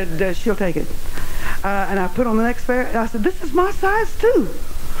he said, she'll take it. And I put on the next pair, and I said, this is my size too.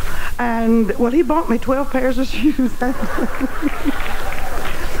 And, well, he bought me 12 pairs of shoes.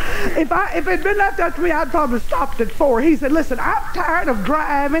 If it had been left up to me, I'd probably stopped at 4. He said, listen, I'm tired of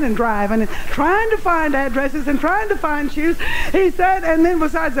driving and trying to find addresses and trying to find shoes. He said, and then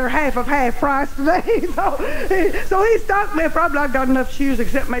besides, they're half price today. So he stopped me. Probably I've got enough shoes,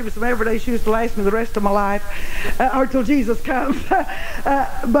 except maybe some everyday shoes, to last me the rest of my life, or till Jesus comes.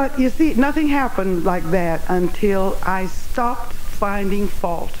 But you see, nothing happened like that until I stopped finding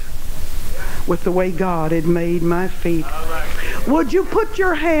fault with the way God had made my feet. Would you put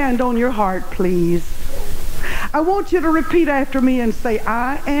your hand on your heart, please? I want you to repeat after me and say,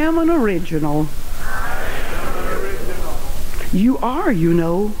 I am an original. You are, you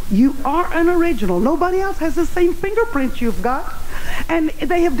know. You are an original. Nobody else has the same fingerprint you've got. And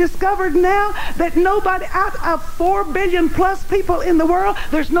they have discovered now that nobody out of 4 billion plus people in the world,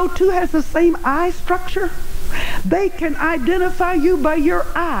 there's no two has the same eye structure. They can identify you by your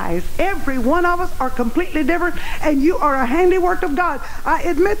eyes. Every one of us are completely different, and you are a handiwork of God. I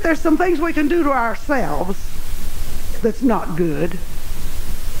admit there's some things we can do to ourselves that's not good.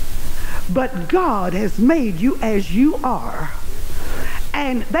 But God has made you as you are.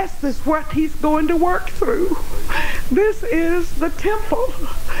 And that's what He's going to work through. This is the temple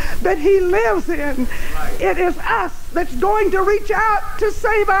that He lives in. It is us that's going to reach out to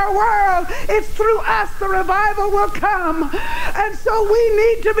save our world. It's through us the revival will come. And so we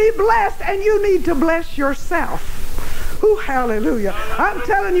need to be blessed, and you need to bless yourself. Ooh, hallelujah. I'm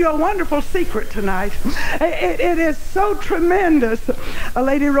telling you a wonderful secret tonight. It is so tremendous. A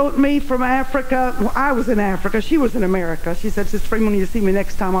lady wrote me from Africa. Well, I was in Africa. She was in America. She said, Sister Freeman, when you see me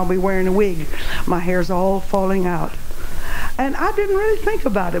next time, I'll be wearing a wig. My hair's all falling out. And I didn't really think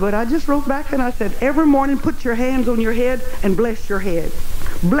about it, but I just wrote back and I said, every morning put your hands on your head and bless your head.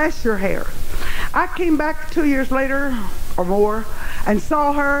 Bless your hair. I came back 2 years later or more and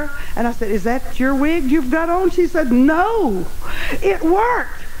saw her, and I said, is that your wig you've got on? She said, no, it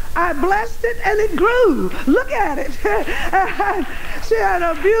worked. I blessed it and it grew. Look at it. She had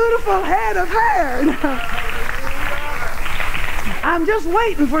a beautiful head of hair. I'm just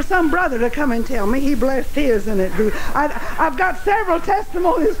waiting for some brother to come and tell me he blessed his and it grew. I've got several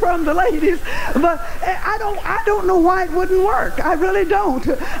testimonies from the ladies, but I don't know why it wouldn't work. I really don't.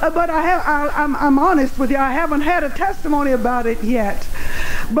 But I'm honest with you. I haven't had a testimony about it yet.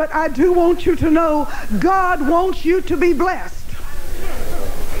 But I do want you to know God wants you to be blessed.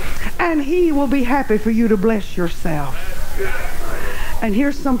 And He will be happy for you to bless yourself. And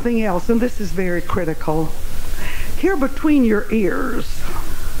here's something else, and this is very critical. Here between your ears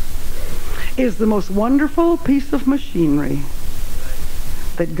is the most wonderful piece of machinery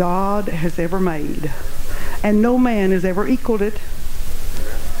that God has ever made. And no man has ever equaled it.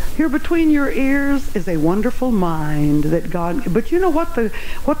 Here between your ears is a wonderful mind that God... But you know what the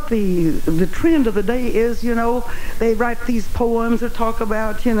trend of the day is, you know? They write these poems that talk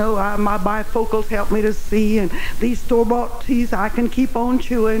about, you know, my bifocals help me to see, and these store-bought teeth I can keep on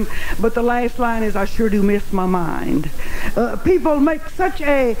chewing. But the last line is, I sure do miss my mind. People make such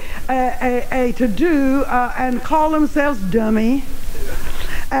a to-do and call themselves dummy.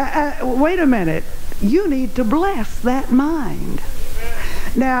 Wait a minute. You need to bless that mind.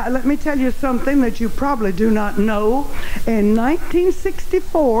 Now, let me tell you something that you probably do not know. In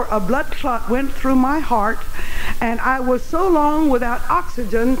 1964, a blood clot went through my heart, and I was so long without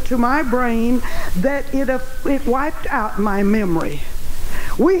oxygen to my brain that it wiped out my memory.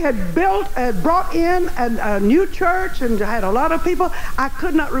 We had brought in a new church and had a lot of people. I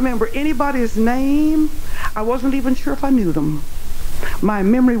could not remember anybody's name. I wasn't even sure if I knew them. My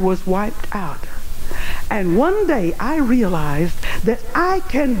memory was wiped out. And one day I realized that I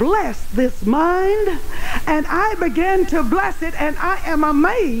can bless this mind, and I began to bless it, and I am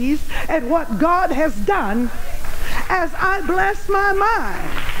amazed at what God has done as I bless my mind.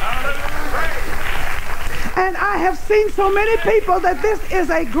 And I have seen so many people that this is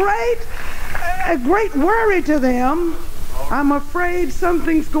a great worry to them. I'm afraid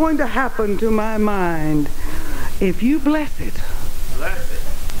something's going to happen to my mind. If you bless it,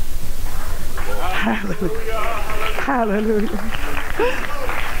 hallelujah. Hallelujah.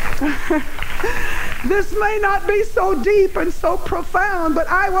 This may not be so deep and so profound, but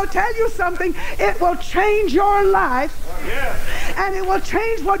I will tell you something. It will change your life. And it will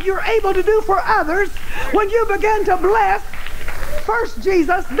change what you're able to do for others when you begin to bless first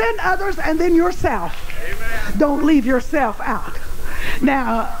Jesus, then others, and then yourself. Amen. Don't leave yourself out.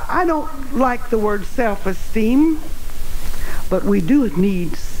 Now, I don't like the word self-esteem, but we do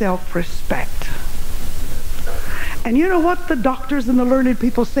need self-respect. And you know what the doctors and the learned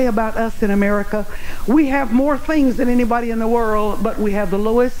people say about us in America? We have more things than anybody in the world, but we have the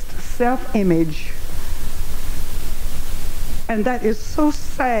lowest self-image. And that is so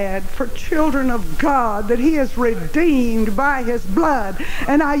sad for children of God that He is redeemed by His blood.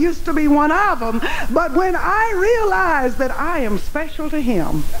 And I used to be one of them. But when I realized that I am special to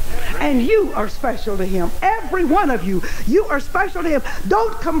Him, and you are special to Him, every one of you, you are special to Him.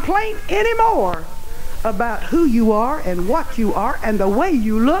 Don't complain anymore about who you are and what you are and the way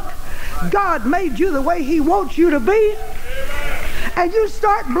you look. God made you the way He wants you to be. And you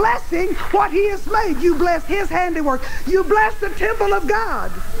start blessing what He has made. You bless His handiwork. You bless the temple of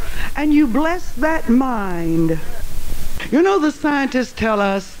God. And you bless that mind. You know, the scientists tell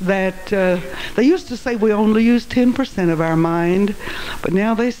us that they used to say we only use 10% of our mind, but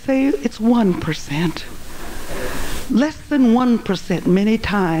now they say it's 1%. Less than 1% many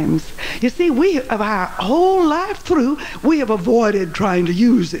times. You see, we have our whole life through, we have avoided trying to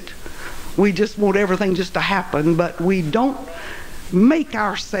use it. We just want everything just to happen, but we don't make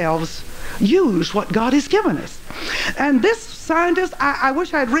ourselves use what God has given us. And this scientist, I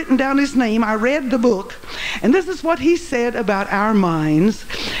wish I had written down his name. I read the book, and this is what he said about our minds.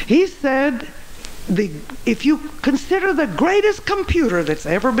 He said, if you consider the greatest computer that's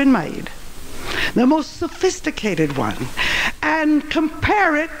ever been made, the most sophisticated one, and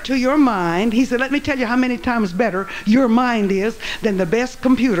compare it to your mind, he said, let me tell you how many times better your mind is than the best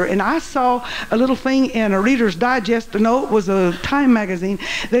computer. And I saw a little thing in a Reader's Digest, no, it was a Time magazine,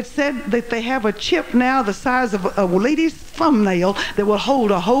 that said that they have a chip now the size of a lady's thumbnail that will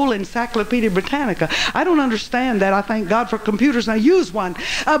hold a whole Encyclopedia Britannica. I don't understand that. I thank God for computers, and I use one.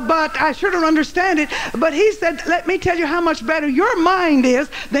 But I sure don't understand it. But he said, let me tell you how much better your mind is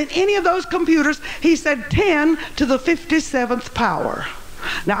than any of those computers. He said 10 to the 57th power.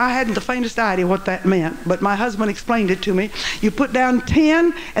 Now, I hadn't the faintest idea what that meant, but my husband explained it to me. You put down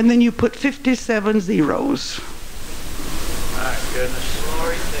 10, and then you put 57 zeros. My goodness.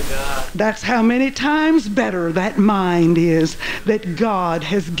 That's how many times better that mind is that God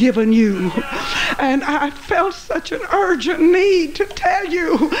has given you. And I felt such an urgent need to tell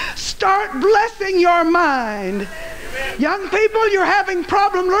you, start blessing your mind. Young people, you're having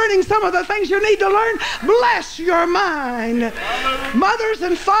problem learning some of the things you need to learn. Bless your mind. Mothers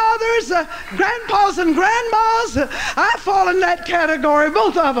and fathers, grandpas and grandmas, I fall in that category,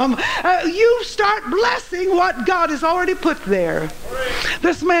 both of them. You start blessing what God has already put there.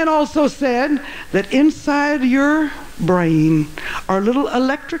 This man also said that inside your brain are little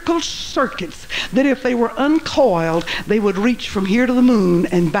electrical circuits that if they were uncoiled, they would reach from here to the moon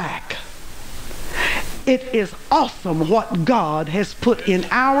and back. It is awesome what God has put in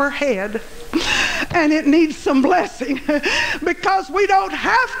our head, and it needs some blessing because we don't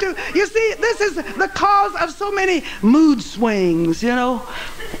have to. You see, this is the cause of so many mood swings, you know,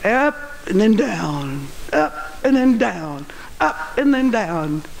 up and then down, up and then down, up and then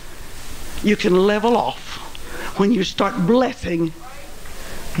down. You can level off when you start blessing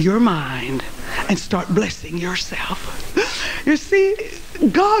your mind and start blessing yourself. You see,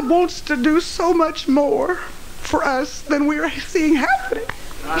 God wants to do so much more for us than we're seeing happening.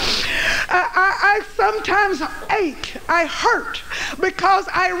 I sometimes ache, I hurt, because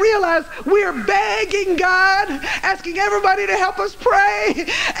I realize we're begging God, asking everybody to help us pray,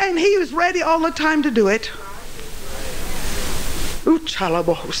 and He is ready all the time to do it.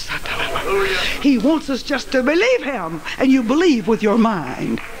 He wants us just to believe Him, and you believe with your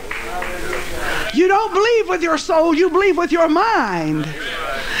mind. You don't believe with your soul, you believe with your mind.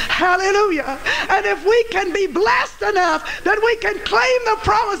 Hallelujah. And if we can be blessed enough that we can claim the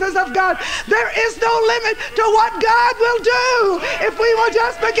promises of God, there is no limit to what God will do if we will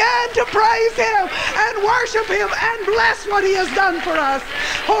just begin to praise Him and worship Him and bless what He has done for us.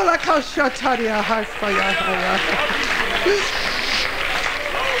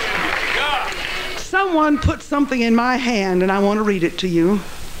 Someone put something in my hand and I want to read it to you.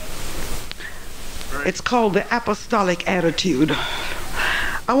 It's called the apostolic attitude.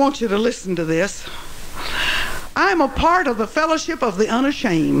 I want you to listen to this. I'm a part of the fellowship of the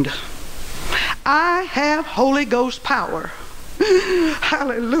unashamed. I have Holy Ghost power.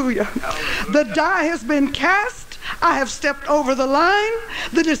 Hallelujah. The die has been cast. I have stepped over the line.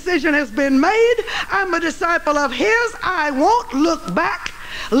 The decision has been made. I'm a disciple of His. I won't look back.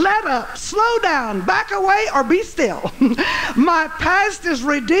 Let up, slow down, back away, or be still. My past is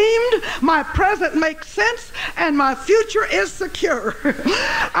redeemed, my present makes sense, and my future is secure.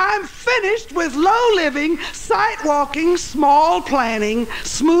 I'm finished with low living, sight walking, small planning,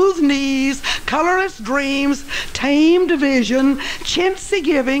 smooth knees, colorless dreams, tamed vision, chintzy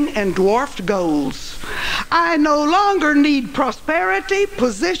giving, and dwarfed goals. I no longer need prosperity,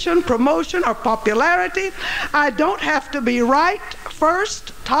 position, promotion, or popularity. I don't have to be right,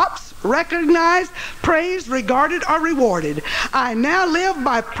 first, tops, recognized, praised, regarded, or rewarded. I now live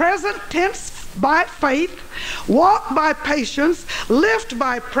by present tense, by faith, walk by patience, lift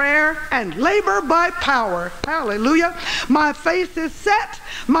by prayer, and labor by power. Hallelujah. My face is set,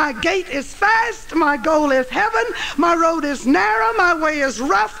 my gate is fast, my goal is heaven, my road is narrow, my way is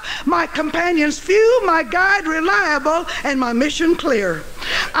rough, my companions few, my guide reliable, and my mission clear.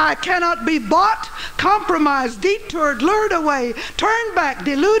 I cannot be bought, compromised, detoured, lured away, turned back,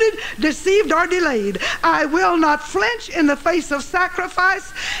 deluded, deceived, or delayed. I will not flinch in the face of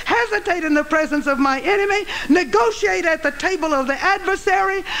sacrifice, hesitate in the presence of my enemy, negotiate at the table of the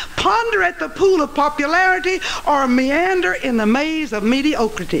adversary, ponder at the pool of popularity, or meander in the maze of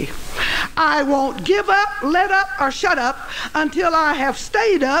mediocrity. I won't give up, let up, or shut up until I have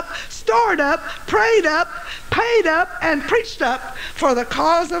stayed up, stored up, prayed up, paid up, and preached up for the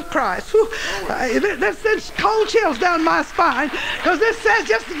cause of Christ. This sends cold chills down my spine because this says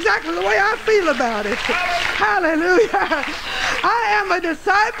just exactly the way I feel about it. Hallelujah. I am a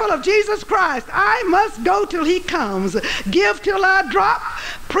disciple of Jesus Christ. I must go till He comes, give till I drop,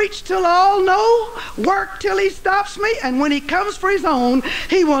 preach till all know, work till He stops me, and when He comes for His own,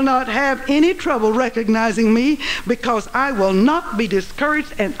 He will not have any trouble recognizing me because I will not be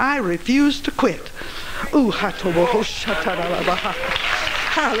discouraged and I refuse to quit.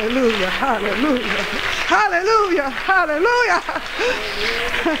 Hallelujah, hallelujah, hallelujah, hallelujah.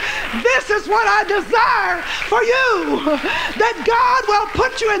 This is what I desire for you, that God will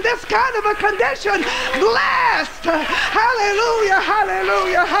put you in this kind of a condition, blessed. Hallelujah,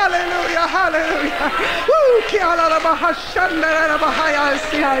 hallelujah, hallelujah, hallelujah.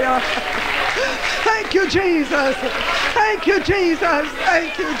 Thank you, Jesus. Thank you, Jesus.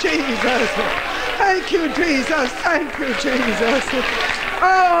 Thank you, Jesus. Thank you, Jesus. Thank you, Jesus.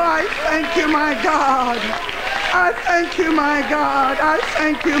 Oh, I thank you, my God. I thank you, my God. I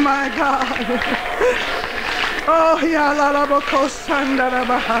thank you, my God. Oh, ya la la boko sandara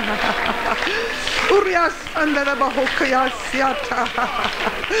baha. Uria sandara bahokaya siata.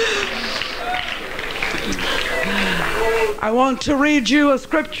 I want to read you a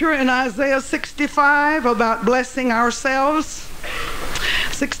scripture in Isaiah 65 about blessing ourselves.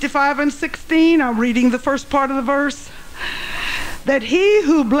 65 and 16, I'm reading the first part of the verse. That he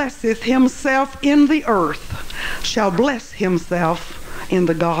who blesseth himself in the earth shall bless himself in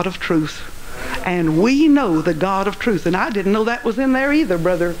the God of truth. And we know the God of truth. And I didn't know that was in there either,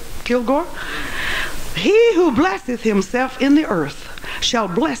 Brother Kilgore. He who blesseth himself in the earth shall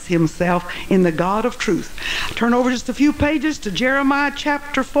bless himself in the God of truth. Turn over just a few pages to Jeremiah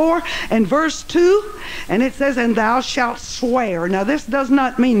chapter 4 and verse 2, and it says, and thou shalt swear. Now this does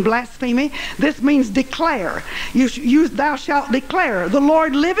not mean blasphemy. This means declare. Thou shalt declare, the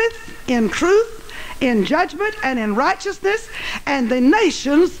Lord liveth in truth, in judgment, and in righteousness, and the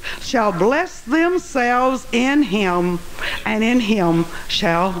nations shall bless themselves in him, and in him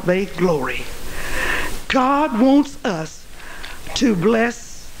shall they glory. God wants us to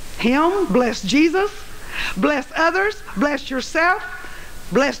bless him, bless Jesus, bless others, bless yourself,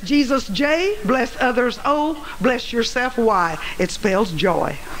 bless Jesus J, bless others O, bless yourself Y. It spells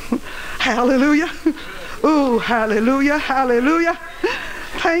joy. Hallelujah. Ooh, hallelujah, hallelujah.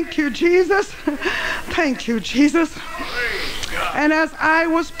 Thank you, Jesus. Thank you, Jesus. And as I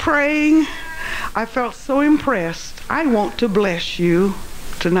was praying, I felt so impressed. I want to bless you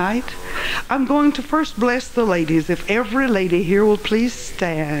tonight. I'm going to first bless the ladies. If every lady here will please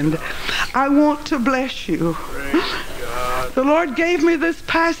stand. I want to bless you. The Lord gave me this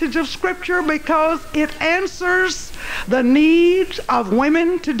passage of scripture because it answers the needs of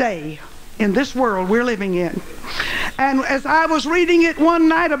women today in this world we're living in. And as I was reading it one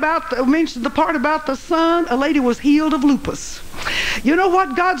night mentioned the part about the son, a lady was healed of lupus. You know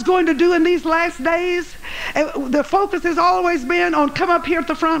what God's going to do in these last days? The focus has always been on come up here at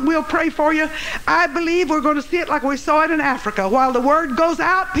the front, we'll pray for you. I believe we're going to see it like we saw it in Africa. While the word goes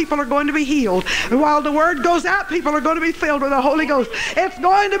out, people are going to be healed. And while the word goes out, people are going to be filled with the Holy Ghost. It's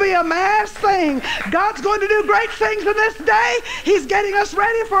going to be a mass thing. God's going to do great things in this day. He's getting us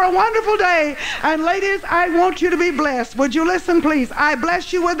ready for a wonderful day. And ladies, I want you to be blessed. Would you listen, please? I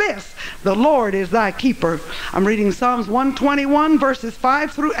bless you with this. The Lord is thy keeper. I'm reading Psalms 121, verses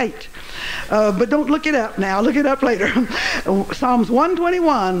 5 through 8. But don't look it up now. Look it up later. Psalms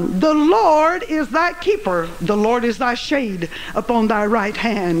 121. The Lord is thy keeper. The Lord is thy shade upon thy right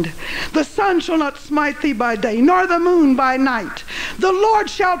hand. The sun shall not smite thee by day, nor the moon by night. The Lord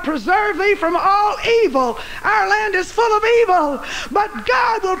shall preserve thee from all evil. Our land is full of evil, but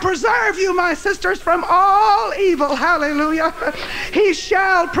God will preserve you, my sisters, from all evil. Hallelujah. He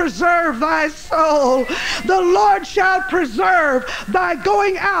shall preserve thy soul. The Lord shall preserve thy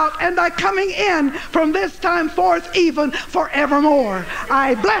going out and thy coming in from this time forth even forevermore.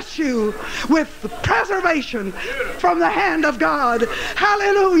 I bless you with preservation from the hand of God.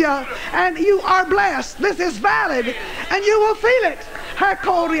 Hallelujah. And you are blessed. This is valid and you will feel it.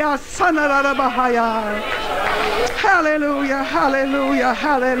 Hallelujah, hallelujah,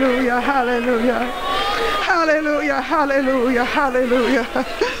 hallelujah, hallelujah, hallelujah, hallelujah, hallelujah.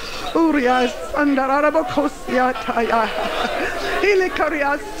 Urias andarabokosiya taya.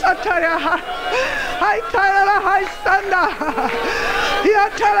 Ilikaria sataya. Hai tayala hai sanda. Ya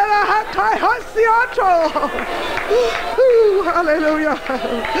tayala hai hasiato. Hallelujah.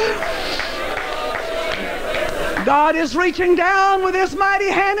 God is reaching down with his mighty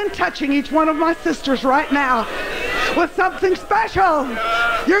hand and touching each one of my sisters right now with something special.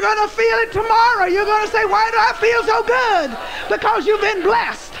 You're going to feel it tomorrow. You're going to say, why do I feel so good? Because you've been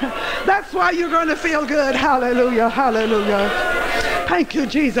blessed. That's why you're going to feel good. Hallelujah, hallelujah. Thank you,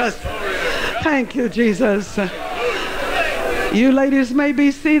 Jesus. Thank you, Jesus. You ladies may be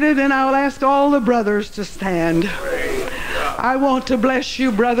seated, and I'll ask all the brothers to stand. I want to bless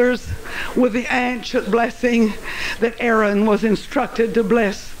you, brothers, with the ancient blessing that Aaron was instructed to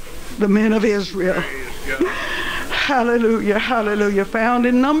bless the men of Israel. Hallelujah, hallelujah. Found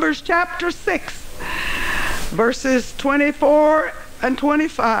in Numbers chapter 6, verses 24 and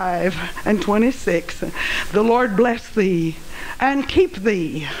 25 and 26. The Lord bless thee and keep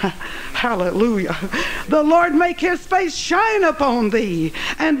thee. Hallelujah. The Lord make his face shine upon thee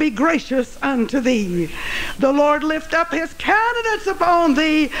and be gracious unto thee. The Lord lift up his countenance upon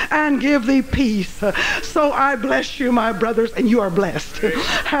thee and give thee peace. So I bless you, my brothers, and you are blessed.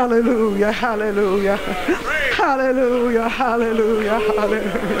 Hallelujah, hallelujah. Hallelujah, hallelujah,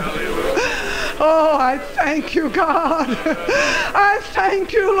 hallelujah. Oh, I thank you, God. I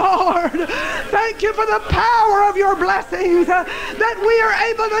thank you, Lord. Thank you for the power of your blessings that we are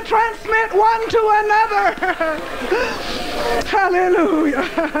able to transmit one to another. Hallelujah.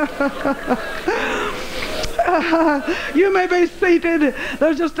 You may be seated.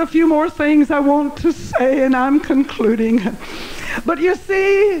 There's just a few more things I want to say, and I'm concluding. But you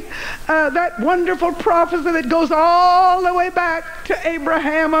see, that wonderful prophecy that goes all the way back to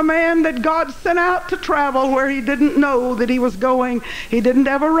Abraham, a man that God sent out to travel where he didn't know that he was going. He didn't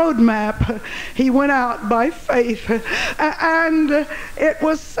have a road map. He went out by faith. And it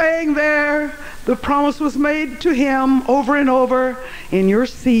was saying there, the promise was made to him over and over, in your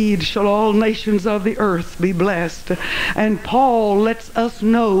seed shall all nations of the earth be blessed. And Paul lets us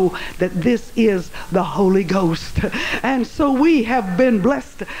know that this is the Holy Ghost. And so we have been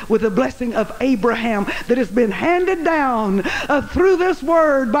blessed with the blessing of Abraham that has been handed down through this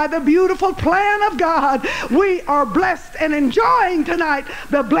word by the beautiful plan of God. We are blessed and enjoying tonight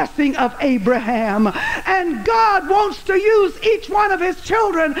the blessing of Abraham. And God wants to use each one of his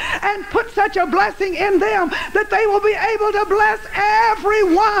children and put such a blessing in them that they will be able to bless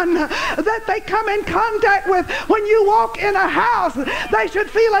everyone that they come in contact with. When you walk in a house, they should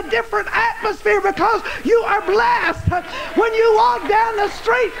feel a different atmosphere because you are blessed. When you walk down the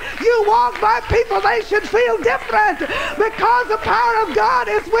street, you walk by people, they should feel different because the power of God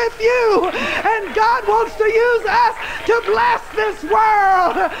is with you. And God wants to use us to bless this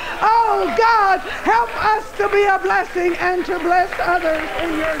world. Oh God, help us to be a blessing and to bless others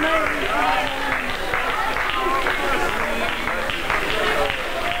in your name.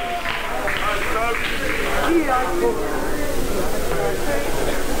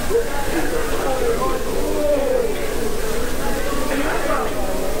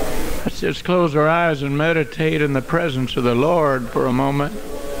 Let's just close our eyes and meditate in the presence of the Lord for a moment.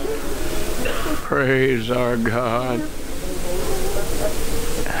 Praise our God.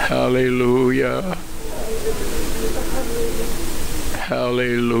 Hallelujah.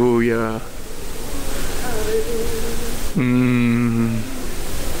 Hallelujah.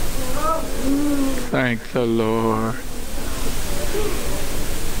 Thank the Lord.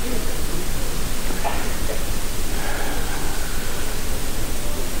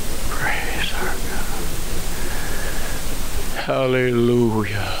 Praise our God.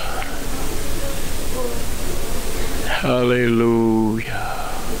 Hallelujah. Hallelujah.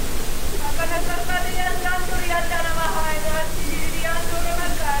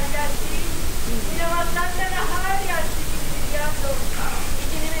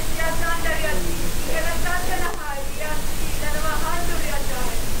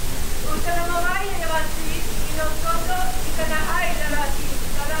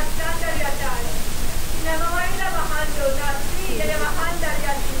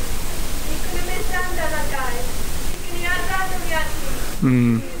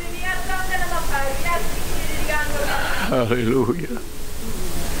 Hallelujah.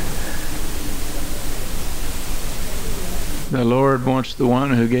 The Lord wants the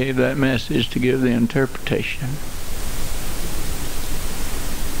one who gave that message to give the interpretation.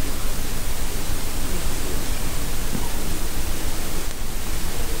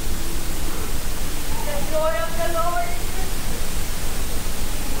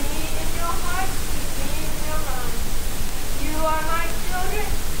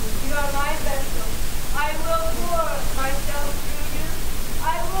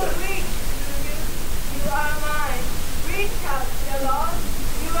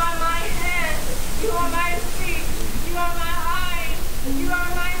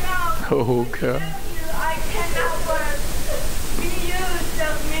 Oh God. I cannot work. Be used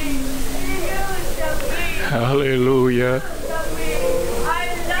of me. Be used of me. Hallelujah. I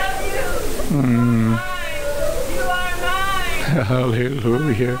love you. You are mine.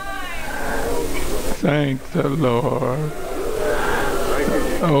 Hallelujah. Thank the Lord.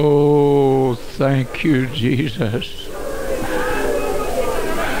 Oh, thank you, Jesus.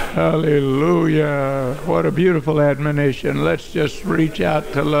 Hallelujah. What a beautiful admonition. Let's just reach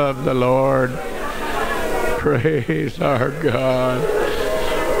out to love the Lord. Praise our God.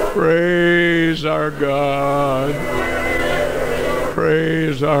 Praise our God.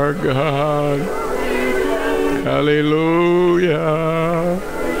 Praise our God. Hallelujah.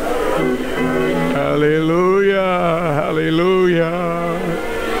 Hallelujah. Hallelujah.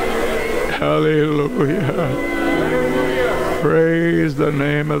 Hallelujah. Praise the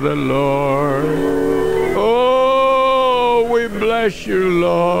name of the Lord. Oh, we bless you,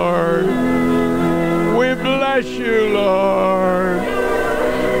 Lord. We bless you, Lord.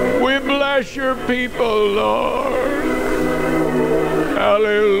 We bless your people, Lord.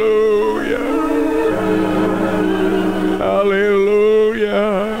 Hallelujah.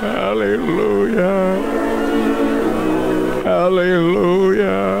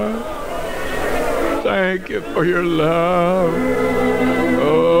 Hallelujah. Thank you for your love.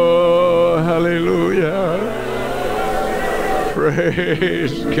 Oh, hallelujah.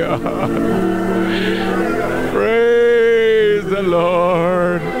 Praise God. Praise the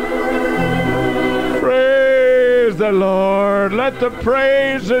Lord. Praise the Lord. Let the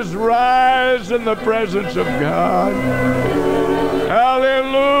praises rise in the presence of God. Hallelujah.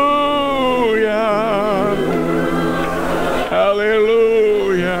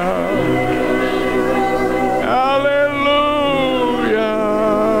 Hallelujah. Hallelujah.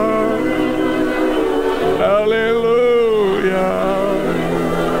 Hallelujah.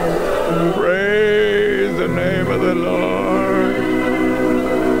 Praise the name of the Lord.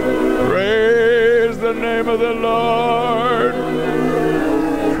 Praise the name of the Lord.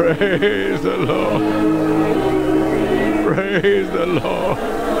 Praise the Lord. Praise the Lord.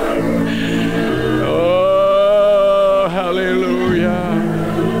 Oh, hallelujah.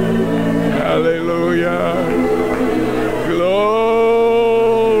 Hallelujah.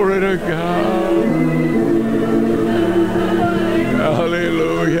 Glory to God.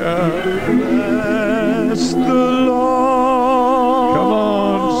 Hallelujah. Bless the Lord. Come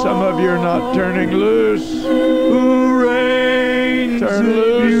on, some of you are not turning loose. Who reigns Turn in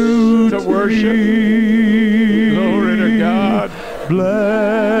loose to beauty. worship. Glory to God.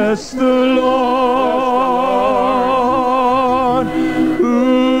 Bless the Lord,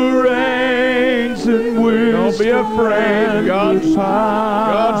 who reigns in wisdom. Don't be afraid. God's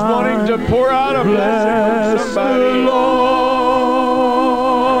wanting to pour out a blessing on somebody. The Lord,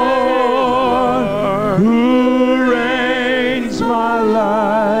 who reigns my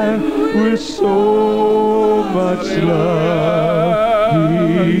life with so much love.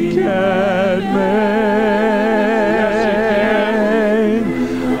 He can make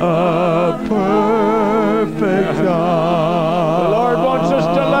a perfect God. The Lord wants us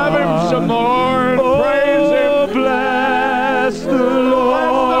to love Him some more and praise Him. Bless the Lord,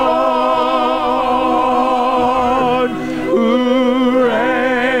 who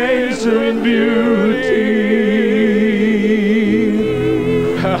reigns in beauty.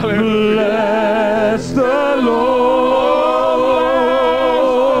 Bless the Lord,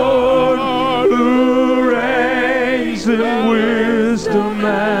 who reigns in wisdom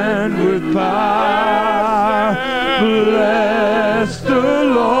and with power. Bless the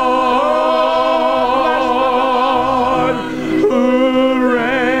Lord, who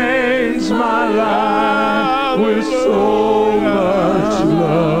reigns my life with so much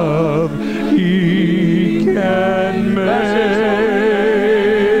love. He can make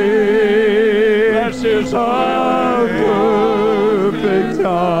a perfect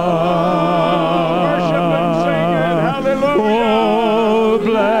God. Oh,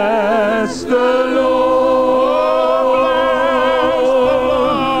 bless the Lord,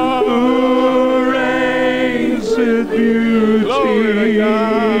 who reigns in beauty.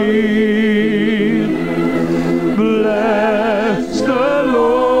 Bless the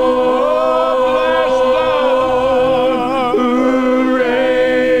Lord, who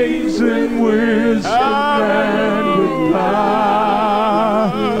reigns in wisdom and with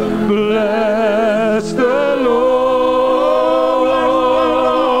power. Bless the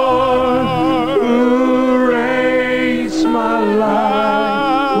Lord, who reigns my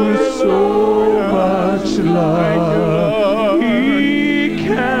life with so much love. He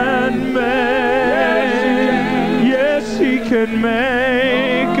can make, yes, He can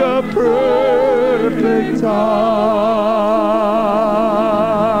make a perfect heart.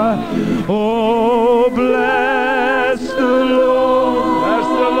 Oh, bless the Lord. Bless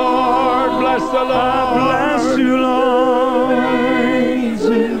the Lord. Bless the Lord. Bless you, Lord. Reigns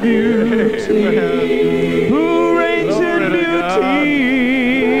in beauty. Who reigns in beauty?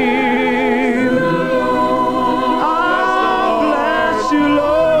 I bless you,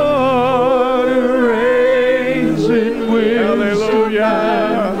 Lord. Who reigns in wisdom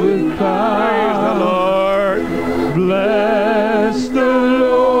and with power. Praise the Lord. Bless the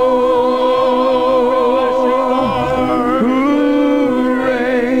Lord, who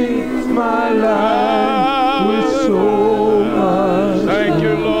reigns my life with so much. Thank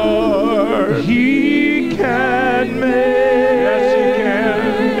you, Lord. He can make. Yes, He can.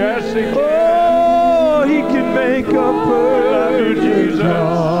 Yes, He can. Oh, He can make a perfect Jesus.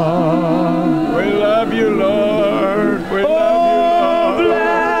 God. We love you, Lord. We love you, Oh, Lord.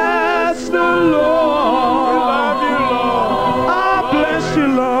 bless the Lord. We love you, Lord. I bless you,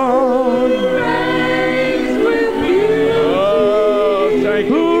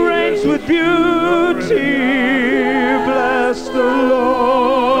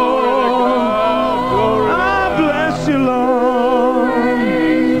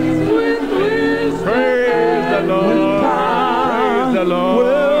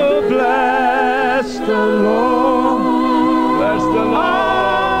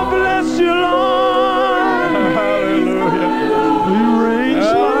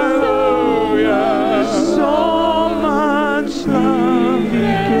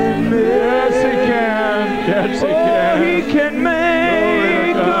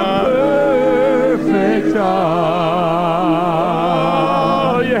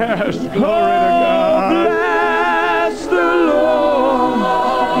 Yes, glory